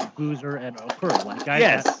become like Boozer and Okoro,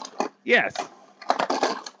 guys. Yes.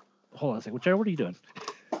 Hold on a second. What are you doing?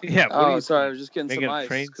 Yeah. Sorry. I was just getting some ice.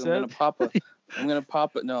 I'm gonna pop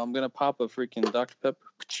a freaking Dr. Pepper.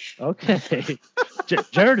 Okay.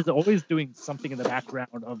 Jared is always doing something in the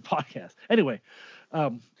background of the podcast. Anyway.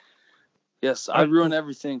 Yes, I ruin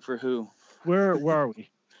everything for who? Where are we?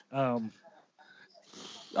 I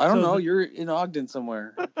don't know. You're in Ogden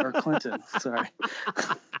somewhere or Clinton. Sorry.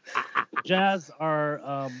 Jazz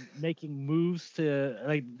are making moves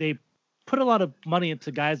to they put a lot of money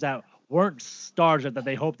into guys that weren't stars that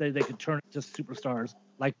they hoped that they could turn into superstars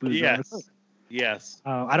like Boozer. Yes.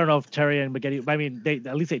 I don't know if Terry and Maggette. I mean,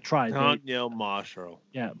 at least they tried. Daniel Marshall.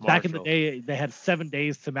 Yeah. Back in the day, they had 7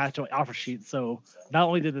 days to match an offer sheet. So not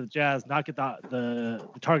only did the Jazz not get the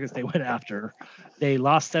targets they went after, they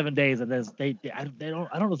lost 7 days, and I don't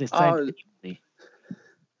know if they signed.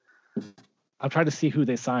 I'm trying to see who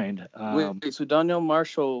they signed. Wait, so Daniel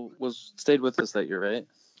Marshall stayed with us that year, right?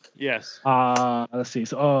 Yes. Let's see.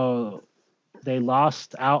 So, they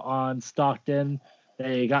lost out on Stockton.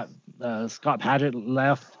 They got Scott Padgett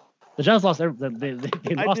left. The Jazz lost.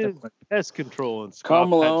 They lost. Pest control and Karl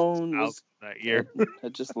Malone was that year.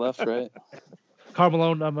 Had just left, right? Karl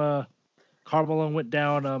Malone went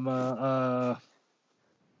down to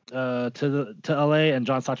LA, and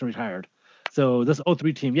John Stockton retired. So this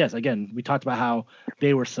 03 team, yes, again, we talked about how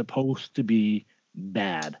they were supposed to be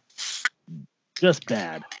bad, just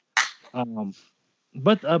bad.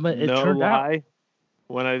 But it turned out.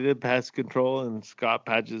 When I did pest control in Scott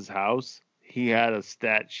Patch's house, he had a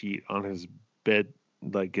stat sheet on his bed,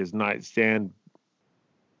 like his nightstand,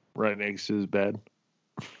 right next to his bed.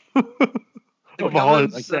 Of all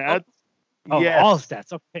his stats. Oh, yes. All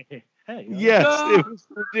stats. Okay. Hey. Yes, it was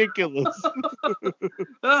ridiculous.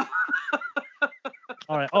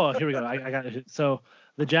 All right. Oh, here we go. I got it. So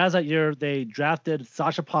the Jazz that year, they drafted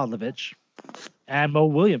Sasha Pavlovich and Mo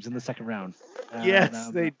Williams in the second round. Yes,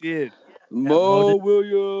 they did. Mo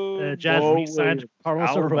Williams. Jazz re-signed Carlos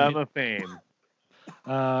Alabama fame.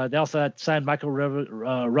 They also had signed Michael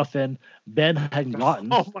Ruffin, Ben Hagglotton.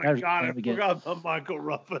 Oh my God, I forgot about Michael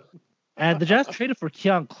Ruffin. And the Jazz traded for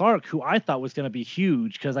Keon Clark, who I thought was going to be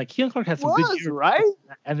huge because Keon Clark had some good years, right?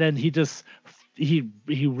 And then he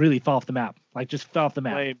really fell off the map, just fell off the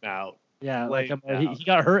map. Lame out. Yeah, he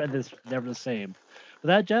got hurt and it's never the same. But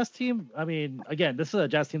that Jazz team, I mean, again, this is a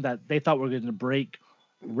Jazz team that they thought were going to break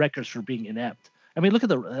records for being inept. I mean, look at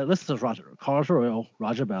listen to Carlos Arroyo,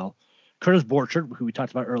 Raja Bell, Curtis Borchardt, who we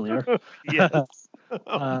talked about earlier. Yes.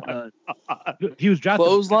 He was drafted.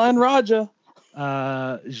 Clothesline Raja.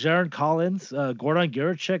 Jaron Collins, Gordon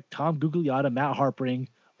Garicek, Tom Gugliotta, Matt Harpering,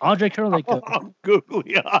 Andre Karolinka.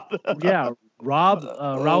 Gugliotta. Yeah, Raul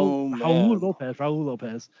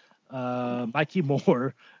Lopez, Mikey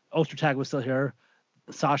Moore, Ostertag was still here.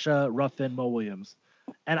 Sasha, Ruffin, Mo Williams.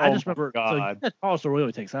 And I just remember, so you had Carlos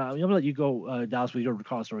Arroyo takes. I'm going to let you go, Dallas, with your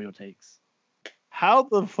Carlos Arroyo takes. How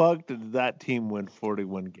the fuck did that team win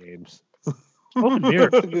 41 games?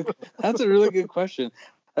 That's a really good question.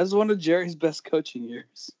 That's one of Jerry's best coaching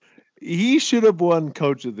years. He should have won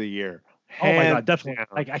Coach of the Year. Oh my God, definitely!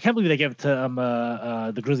 Like, I can't believe they gave it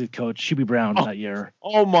to the Grizzlies coach, Hubie Brown, that year.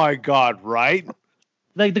 Oh my God, right?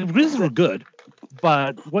 Like, the Grizzlies were good,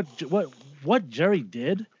 but what Jerry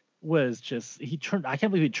did was just I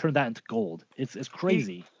can't believe he turned that into gold. It's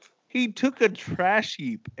crazy. He took a trash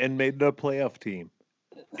heap and made it a playoff team.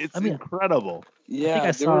 It's incredible. Yeah,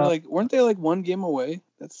 weren't they like one game away?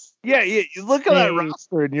 Yeah. You look at that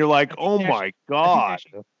roster and you're like, oh my God.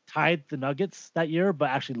 Tied the Nuggets that year, but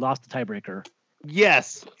actually lost the tiebreaker.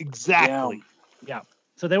 Yes, exactly. Yeah.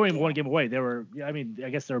 So they were even one game away. They were, I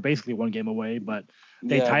guess they were basically one game away, but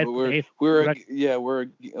they tied. We're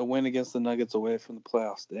a win against the Nuggets away from the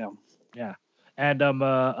playoffs. Damn. Yeah, and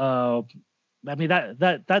that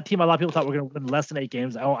team, a lot of people thought were going to win less than 8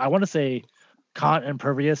 games. I want to say, Kant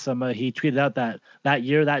Impervious. He tweeted out that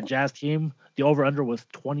year that Jazz team, the over under was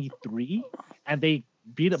 23, and they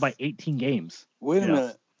beat it by 18 games. Wait a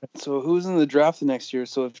minute. So who's in the draft the next year?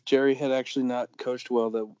 So if Jerry had actually not coached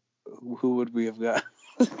well, who would we have got?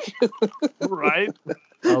 Right?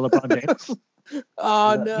 LeBron James.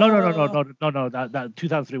 Oh No. That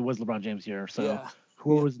 2003 was LeBron James' year. So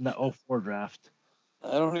who was in that 04 draft?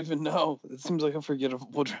 I don't even know. It seems like a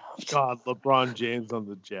forgettable draft. God, LeBron James on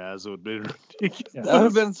the Jazz would be ridiculous. That would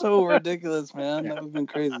have been so ridiculous, man. That would have been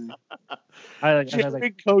crazy.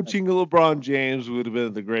 Jerry coaching LeBron James would have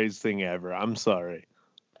been the greatest thing ever. I'm sorry.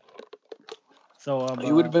 So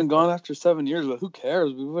he would have been gone after 7 years, but who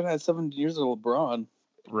cares? We would have had 7 years of LeBron.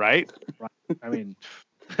 Right? I mean,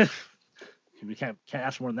 we can't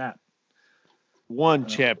ask more than that. One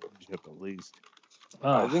championship at least.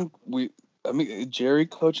 I think Jerry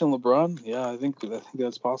coaching LeBron. Yeah, I think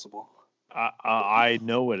that's possible. I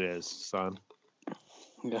know it is, son.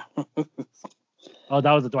 Yeah. Oh,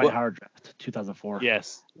 that was the Dwight Howard draft, 2004.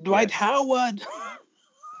 Yes, Dwight Howard.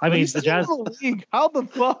 I mean, the Jazz. How the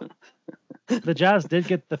fuck? The Jazz did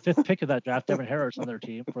get the 5th pick of that draft, Devin Harris on their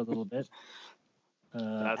team for a little bit.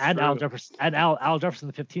 And Al Jefferson, Al Jefferson,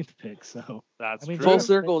 the 15th pick. So that's full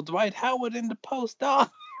circle. Dwight Howard in the post.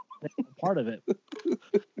 Part of it.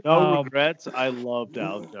 No regrets. I loved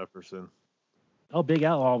Al Jefferson. Oh, Big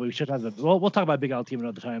Al. Oh, we should have the. Well, we'll talk about Big Al team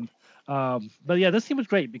another time. But yeah, this team was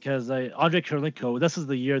great because Andre Kirilenko. This is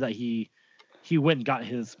the year that he went and got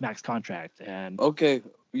his max contract. And okay,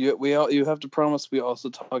 you have to promise we also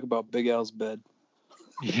talk about Big Al's bed.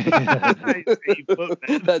 That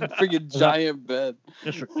freaking giant bed.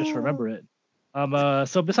 Just remember it.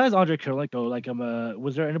 So besides Andre Kirilenko,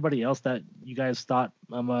 was there anybody else that you guys thought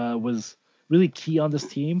was really key on this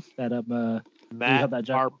team? That Matt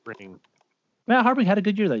Harpring. Matt Harpring had a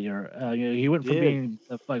good year that year. He went from being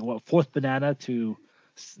fourth banana to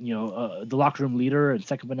the locker room leader and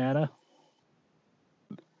second banana.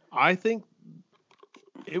 I think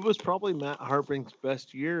it was probably Matt Harpring's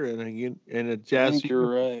best year in a Jazz. I think you're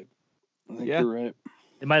right. You're right.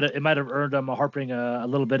 It might have earned Harpring a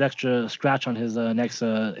little bit extra scratch on his next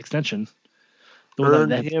extension.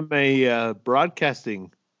 Earned him a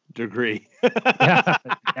broadcasting degree. yeah,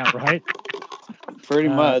 right. Pretty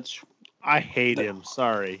much. I hate him.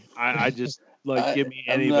 Sorry. I just give me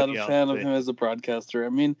anybody else. I'm not a fan of him as a broadcaster. I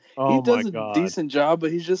mean, he does a decent job,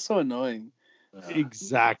 but he's just so annoying.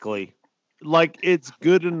 Exactly. It's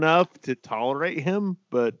good enough to tolerate him,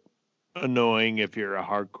 but annoying if you're a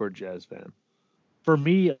hardcore Jazz fan. For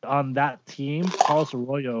me, on that team, Carlos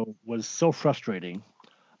Arroyo was so frustrating.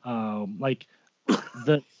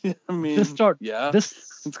 This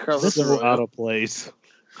is so out of place.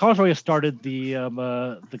 Carlos Arroyo started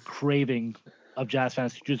the craving of Jazz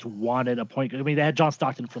fans who just wanted a point. I mean, they had John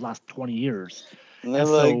Stockton for the last 20 years. And they're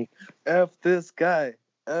like, F this guy.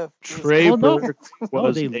 Trey Burke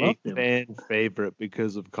was a fan favorite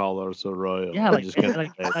because of Carlos Arroyo. Yeah,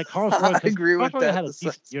 Carlos Arroyo. I agree with that. Had a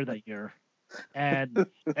decent year that year, and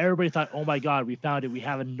everybody thought, "Oh my God, we found it. We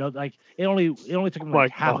have another." It only took him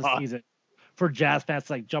half a season for Jazz fans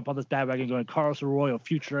to jump on this bandwagon, going Carlos Arroyo,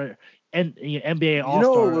 future and NBA All-Star. You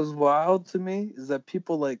know what was wild to me is that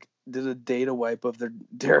people did a data wipe of their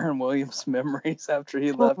Darren Williams memories after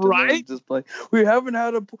he left. Right? Just we haven't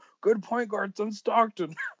had a good point guard since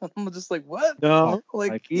Stockton. I'm just like, what? No,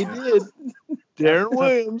 he did. Darren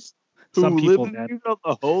Williams, who lived in Utah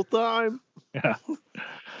the whole time. Yeah.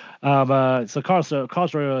 So Carlos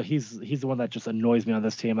Arroyo, he's the one that just annoys me on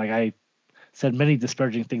this team. said many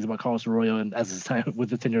disparaging things about Carlos Arroyo and as his time with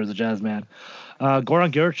the tenure as a Jazz man.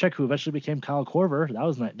 Goran Garicek, who eventually became Kyle Korver,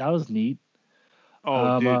 that was neat.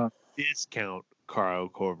 Oh, dude, discount Kyle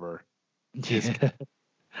Korver.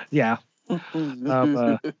 Yeah.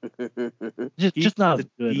 Just not as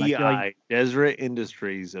good. Like Deseret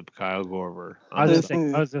Industries of Kyle Korver. I was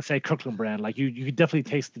gonna say Kirkland brand. Like you could definitely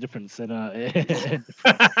taste the difference in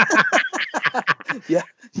yeah,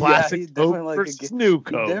 classic definitely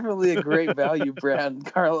Snuco. Definitely a great value brand,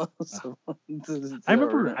 Carlos. I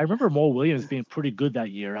remember Mo Williams being pretty good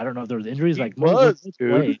that year. I don't know if there was injuries. He like was, Mo Williams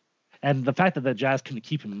dude. played. And the fact that the Jazz couldn't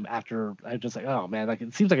keep him after, I was just like, oh man, like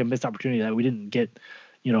it seems like a missed opportunity that we didn't get,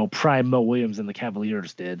 prime Mo Williams and the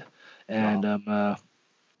Cavaliers did. And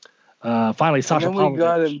finally, Sasha. And then we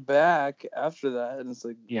got him back after that, and it's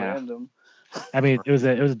like random. I mean, it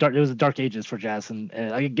was dark ages for Jazz, and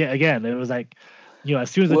again, it was like, as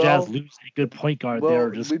soon as the Jazz lose a good point guard, they're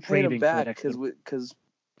just we paid him back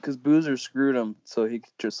because Boozer screwed him, so he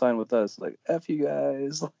could just sign with us. Like, F you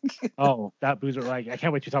guys. Oh, that Boozer! Like, I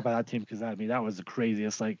can't wait to talk about that team because that was the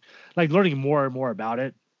craziest. Like learning more and more about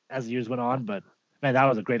it as the years went on. But man, that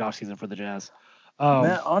was a great offseason for the Jazz.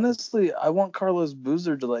 Man, honestly, I want Carlos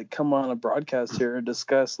Boozer to come on a broadcast here and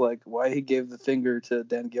discuss why he gave the finger to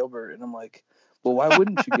Dan Gilbert, and I'm like, well, why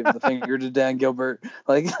wouldn't you give the finger to Dan Gilbert?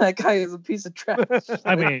 Like, that guy is a piece of trash.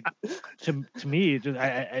 I mean, to me, it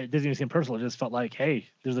doesn't even seem personal. It just felt like, hey,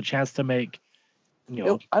 there's a chance to make, I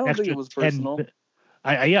don't think it was personal.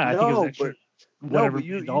 I think it was extra. But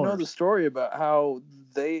you know the story about how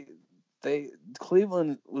they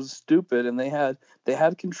Cleveland was stupid and they had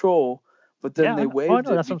control, but then they waived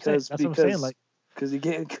it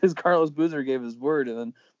because Carlos Boozer gave his word, and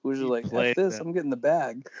then Boozer's like, F this, I'm getting the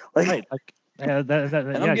bag. Right. I'm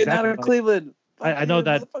getting out of Cleveland. I know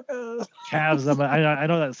that Cavs. I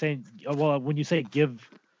know that saying. Well, when you say give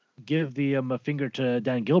the finger to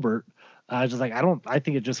Dan Gilbert, I was just like, I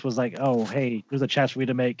think it just was like, oh, hey, there's a chance for me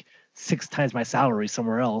to make 6 times my salary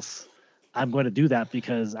somewhere else. I'm going to do that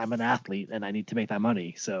because I'm an athlete and I need to make that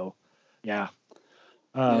money. So, yeah.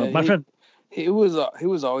 My friend, he was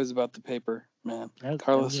always about the paper, man.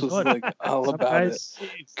 Carlos was all about it.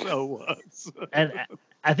 So was. And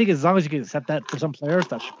I think as long as you can accept that for some players,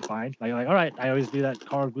 that should be fine. Like, all right, I always knew that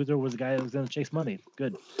Carl Boozer was the guy that was going to chase money.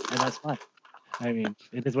 Good, and that's fine. I mean,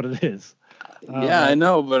 it is what it is. Yeah, I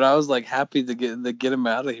know, but I was happy to get him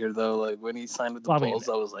out of here though. Like when he signed with the Bulls,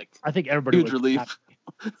 I was like, I think everybody huge was relief. Happy.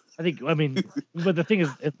 But the thing is,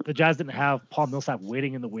 if the Jazz didn't have Paul Millsap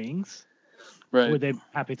waiting in the wings, right? Were they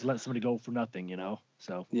happy to let somebody go for nothing?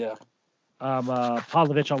 So yeah.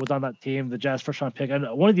 Pavlovich was on that team, the Jazz first round pick, and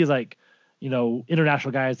one of these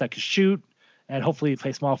international guys that could shoot and hopefully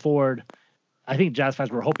play small forward. I think Jazz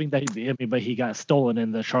fans were hoping that but he got stolen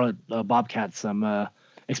in the Charlotte Bobcats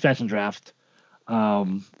expansion draft,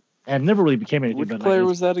 and never really became anything. Which player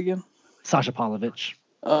was that again? Sasha Pavlovich.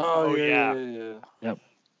 Oh yeah. Yep.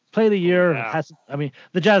 Play of the year. Yeah.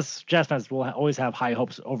 The Jazz fans will always have high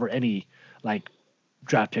hopes over any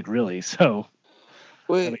draft pick, really. So.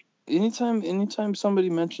 Wait. Anytime somebody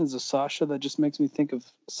mentions a Sasha, that just makes me think of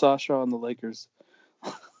Sasha on the Lakers.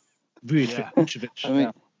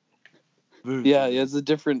 Vucevic. It's a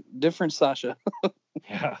different Sasha.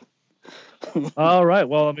 Yeah. All right.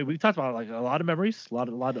 Well, we talked about a lot of memories, a lot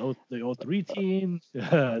of the 03 team.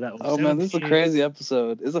 Oh man, this is a crazy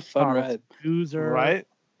episode. It's a fun ride. User. Right.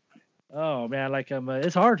 Oh man,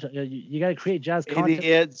 it's hard. You got to create Jazz content.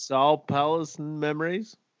 Idiot Saul Palace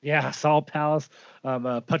memories. Yeah, Saul Palace,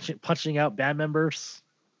 punching out band members.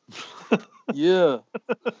 Yeah,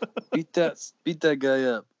 beat that guy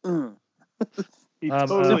up.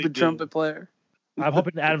 Stupid trumpet player. I'm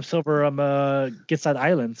hoping Adam Silver gets that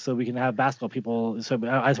island so we can have basketball people. So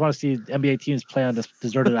I just want to see NBA teams play on this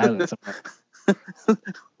deserted island somewhere.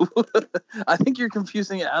 I think you're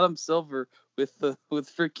confusing Adam Silver with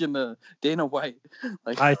freaking Dana White.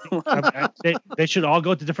 I think they should all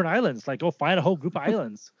go to different islands. Go find a whole group of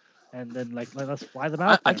islands, and then let's fly them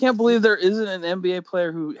out. I can't believe there isn't an NBA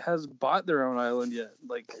player who has bought their own island yet.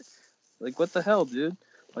 What the hell, dude?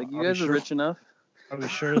 You guys are rich enough. Are we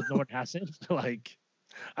sure no one hasn't?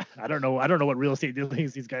 I don't know. I don't know what real estate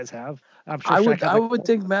dealings these guys have. I'm sure I would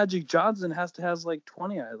think Magic Johnson has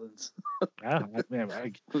 20 islands. Yeah,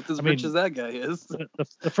 man. As rich as that guy is.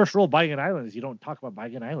 The first rule of buying an island is you don't talk about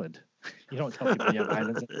buying an island. You don't tell people you have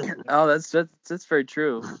islands. Oh, that's very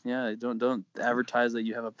true. Yeah, don't advertise that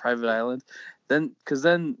you have a private island. Because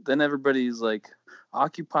then everybody's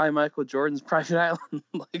occupy Michael Jordan's private island.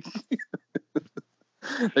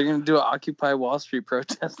 They're gonna do an Occupy Wall Street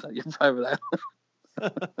protest at your private island.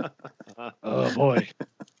 Oh boy,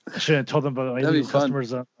 I should have told them about my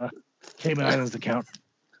customers Cayman Islands account.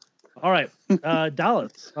 All right,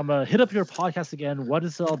 Dallas. I'm gonna hit up your podcast again. What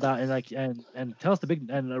is it all about? And tell us the big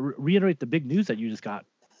reiterate the big news that you just got.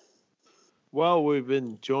 Well, we've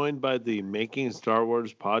been joined by the Making Star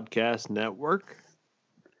Wars Podcast Network,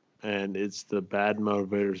 and it's the Bad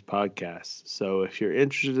Motivators Podcast. So if you're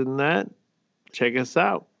interested in that, check us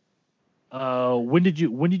out. When did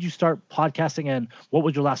you start podcasting, and what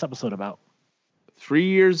was your last episode about? 3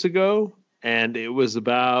 years ago, and it was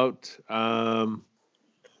about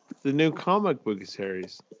the new comic book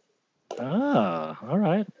series. Ah, all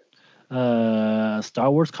right.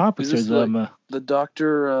 Star Wars comic series. The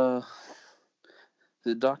Doctor,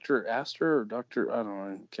 the Dr. Astor or Doctor, I don't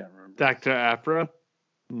know, I can't remember. Dr. Aphra?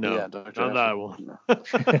 No, yeah, Dr. not that one. No.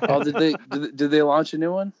 Oh, did they launch a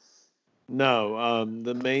new one? No,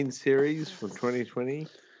 the main series from 2020,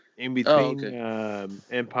 in between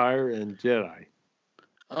Empire and Jedi.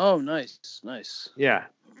 Oh, nice. Yeah.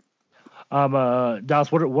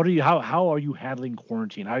 Dallas, what are you? How are you handling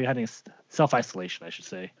quarantine? How are you handling self-isolation? I should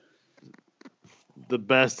say. The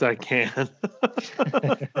best I can.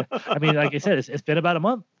 I mean, like I said, it's been about a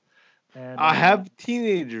month. And, I have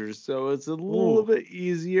teenagers, so it's a little bit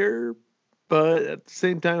easier, but at the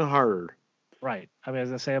same time harder. Right. I mean,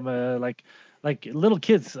 as I say, I'm like little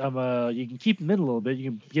kids. You can keep them in a little bit.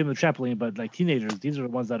 You can give them a trampoline, but like teenagers, these are the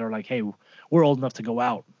ones that are like, hey, we're old enough to go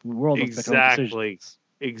out. We're old enough to make our own decisions.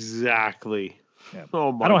 Exactly. Yeah.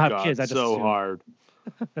 Oh my I don't God, have kids. I just so assume. hard.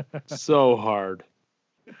 So hard.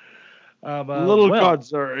 Little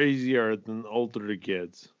kids are easier than older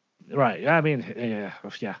kids. Right. I mean, yeah.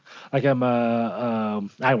 Like I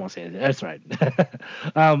won't say it. That's right.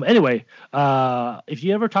 Anyway, if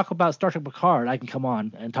you ever talk about Star Trek Picard, I can come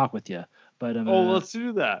on and talk with you. But let's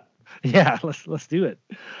do that. Yeah, let's do it.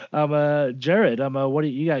 Jared, what do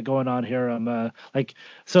you got going on here?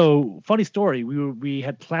 So funny story. We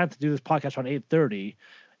had planned to do this podcast around 8:30,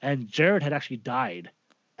 and Jared had actually died,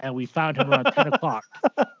 and we found him around 10 o'clock.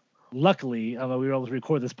 Luckily, we were able to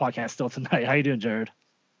record this podcast still tonight. How you doing, Jared?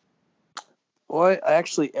 Well, I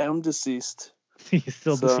actually am deceased. He's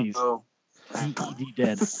still deceased. He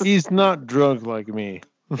dead. He's not drunk like me.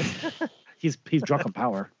 He's drunk on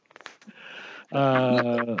power.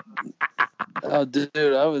 Oh, dude,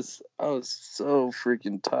 I was so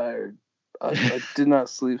freaking tired. I did not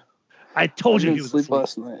sleep. I told you I didn't sleep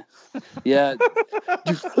last night. Yeah,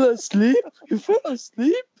 you fell asleep.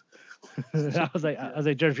 I was like,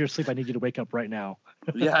 Jared, if you're asleep, I need you to wake up right now.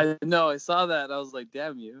 Yeah, I know. I saw that. I was like,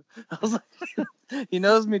 damn you. I was like, he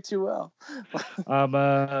knows me too well.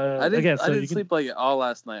 I didn't sleep like all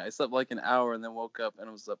last night. I slept like an hour and then woke up and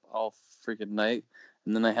was up all freaking night.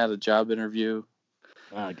 And then I had a job interview.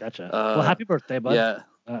 Ah, gotcha. Well, happy birthday, bud. Yeah.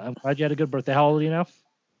 I'm glad you had a good birthday. How old are you now?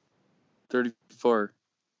 34.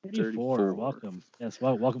 34. Welcome. Yes,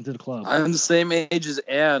 welcome to the club. I'm the same age as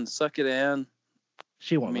Anne. Suck it, Anne.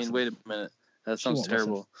 She won't listen. Wait a minute. That sounds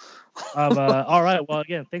terrible. All right. Well,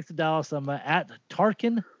 again, thanks to Dallas. I'm at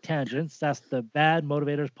Tarkin Tangents. That's the Bad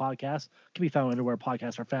Motivators podcast. Can be found anywhere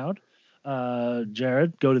podcasts are found.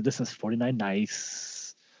 Jared, go to Distance 49.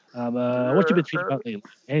 Nice. What you been tweeting about lately?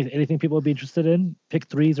 Anything people would be interested in? Pick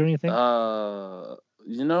threes or anything? I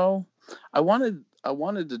wanted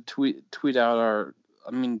to tweet out our.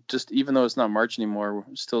 I mean, just even though it's not March anymore,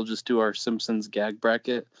 we'll still just do our Simpsons gag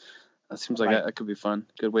bracket. That seems like that could be fun.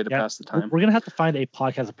 Good way to pass the time. We're gonna have to find a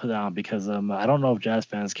podcast to put it on because I don't know if jazz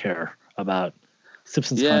fans care about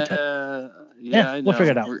Simpsons content. Yeah, I know. We'll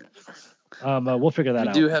figure it out. We'll figure that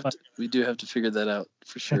out. We do have to figure that out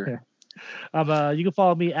for sure. You can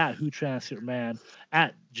follow me at WhoTransSuperman,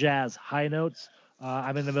 at Jazz High Notes.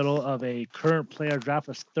 I'm in the middle of a current player draft.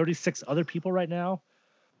 There's 36 other people right now.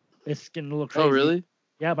 It's getting a little crazy. Oh, really?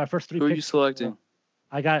 Yeah, my first 3 picks. Who are you selecting?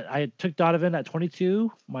 I took Donovan at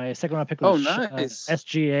 22. My second round pick was nice.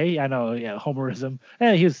 SGA. I know, yeah, homerism.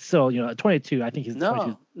 And he was still, at 22. I think he's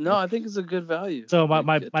 22. No, I think it's a good value. So my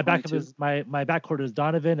backcourt is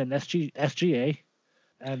Donovan and SGA.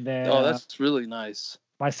 And then that's really nice.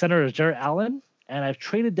 My center is Jarrett Allen, and I've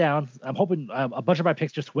traded down. I'm hoping a bunch of my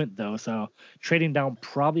picks just went though, so trading down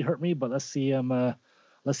probably hurt me. But let's see who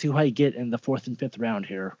I get in the 4th and 5th round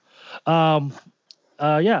here.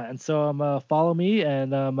 And so follow me,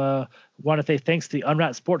 and want to say thanks to the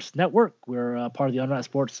Unwrapped Sports Network. We're part of the Unwrapped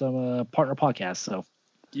Sports partner podcast. So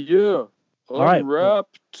yeah, all right,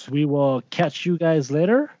 Unwrapped. We will catch you guys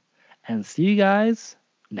later, and see you guys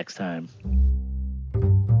next time.